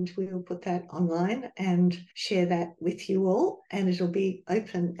 and we will put that online and share that with you all. And it'll be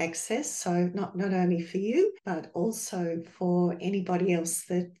open access, so not only for you, but also for anybody else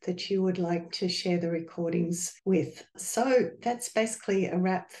that you would like to share the recordings with. So that's basically a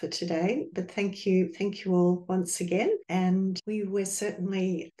wrap for today. But thank you all once again. And we're certainly,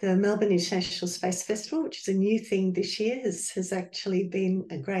 the Melbourne International Space Festival, which is a new thing this year, has actually been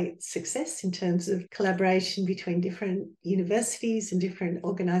a great success in terms of collaboration between different universities and different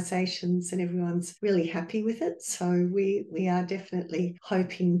organisations, and everyone's really happy with it. So we are definitely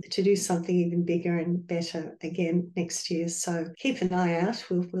hoping to do something even bigger and better again next year. So keep an eye out.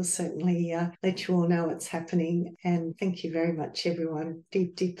 We'll certainly let you all know what's happening. And thank you very much, everyone.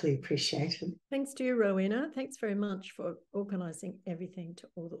 Deeply appreciated. Thanks to you, Rowena. Thanks very much for organising everything, to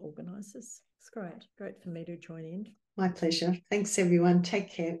all the organisers. It's great for me to join in. My pleasure. Thanks, everyone.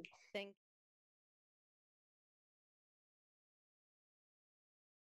 Take care.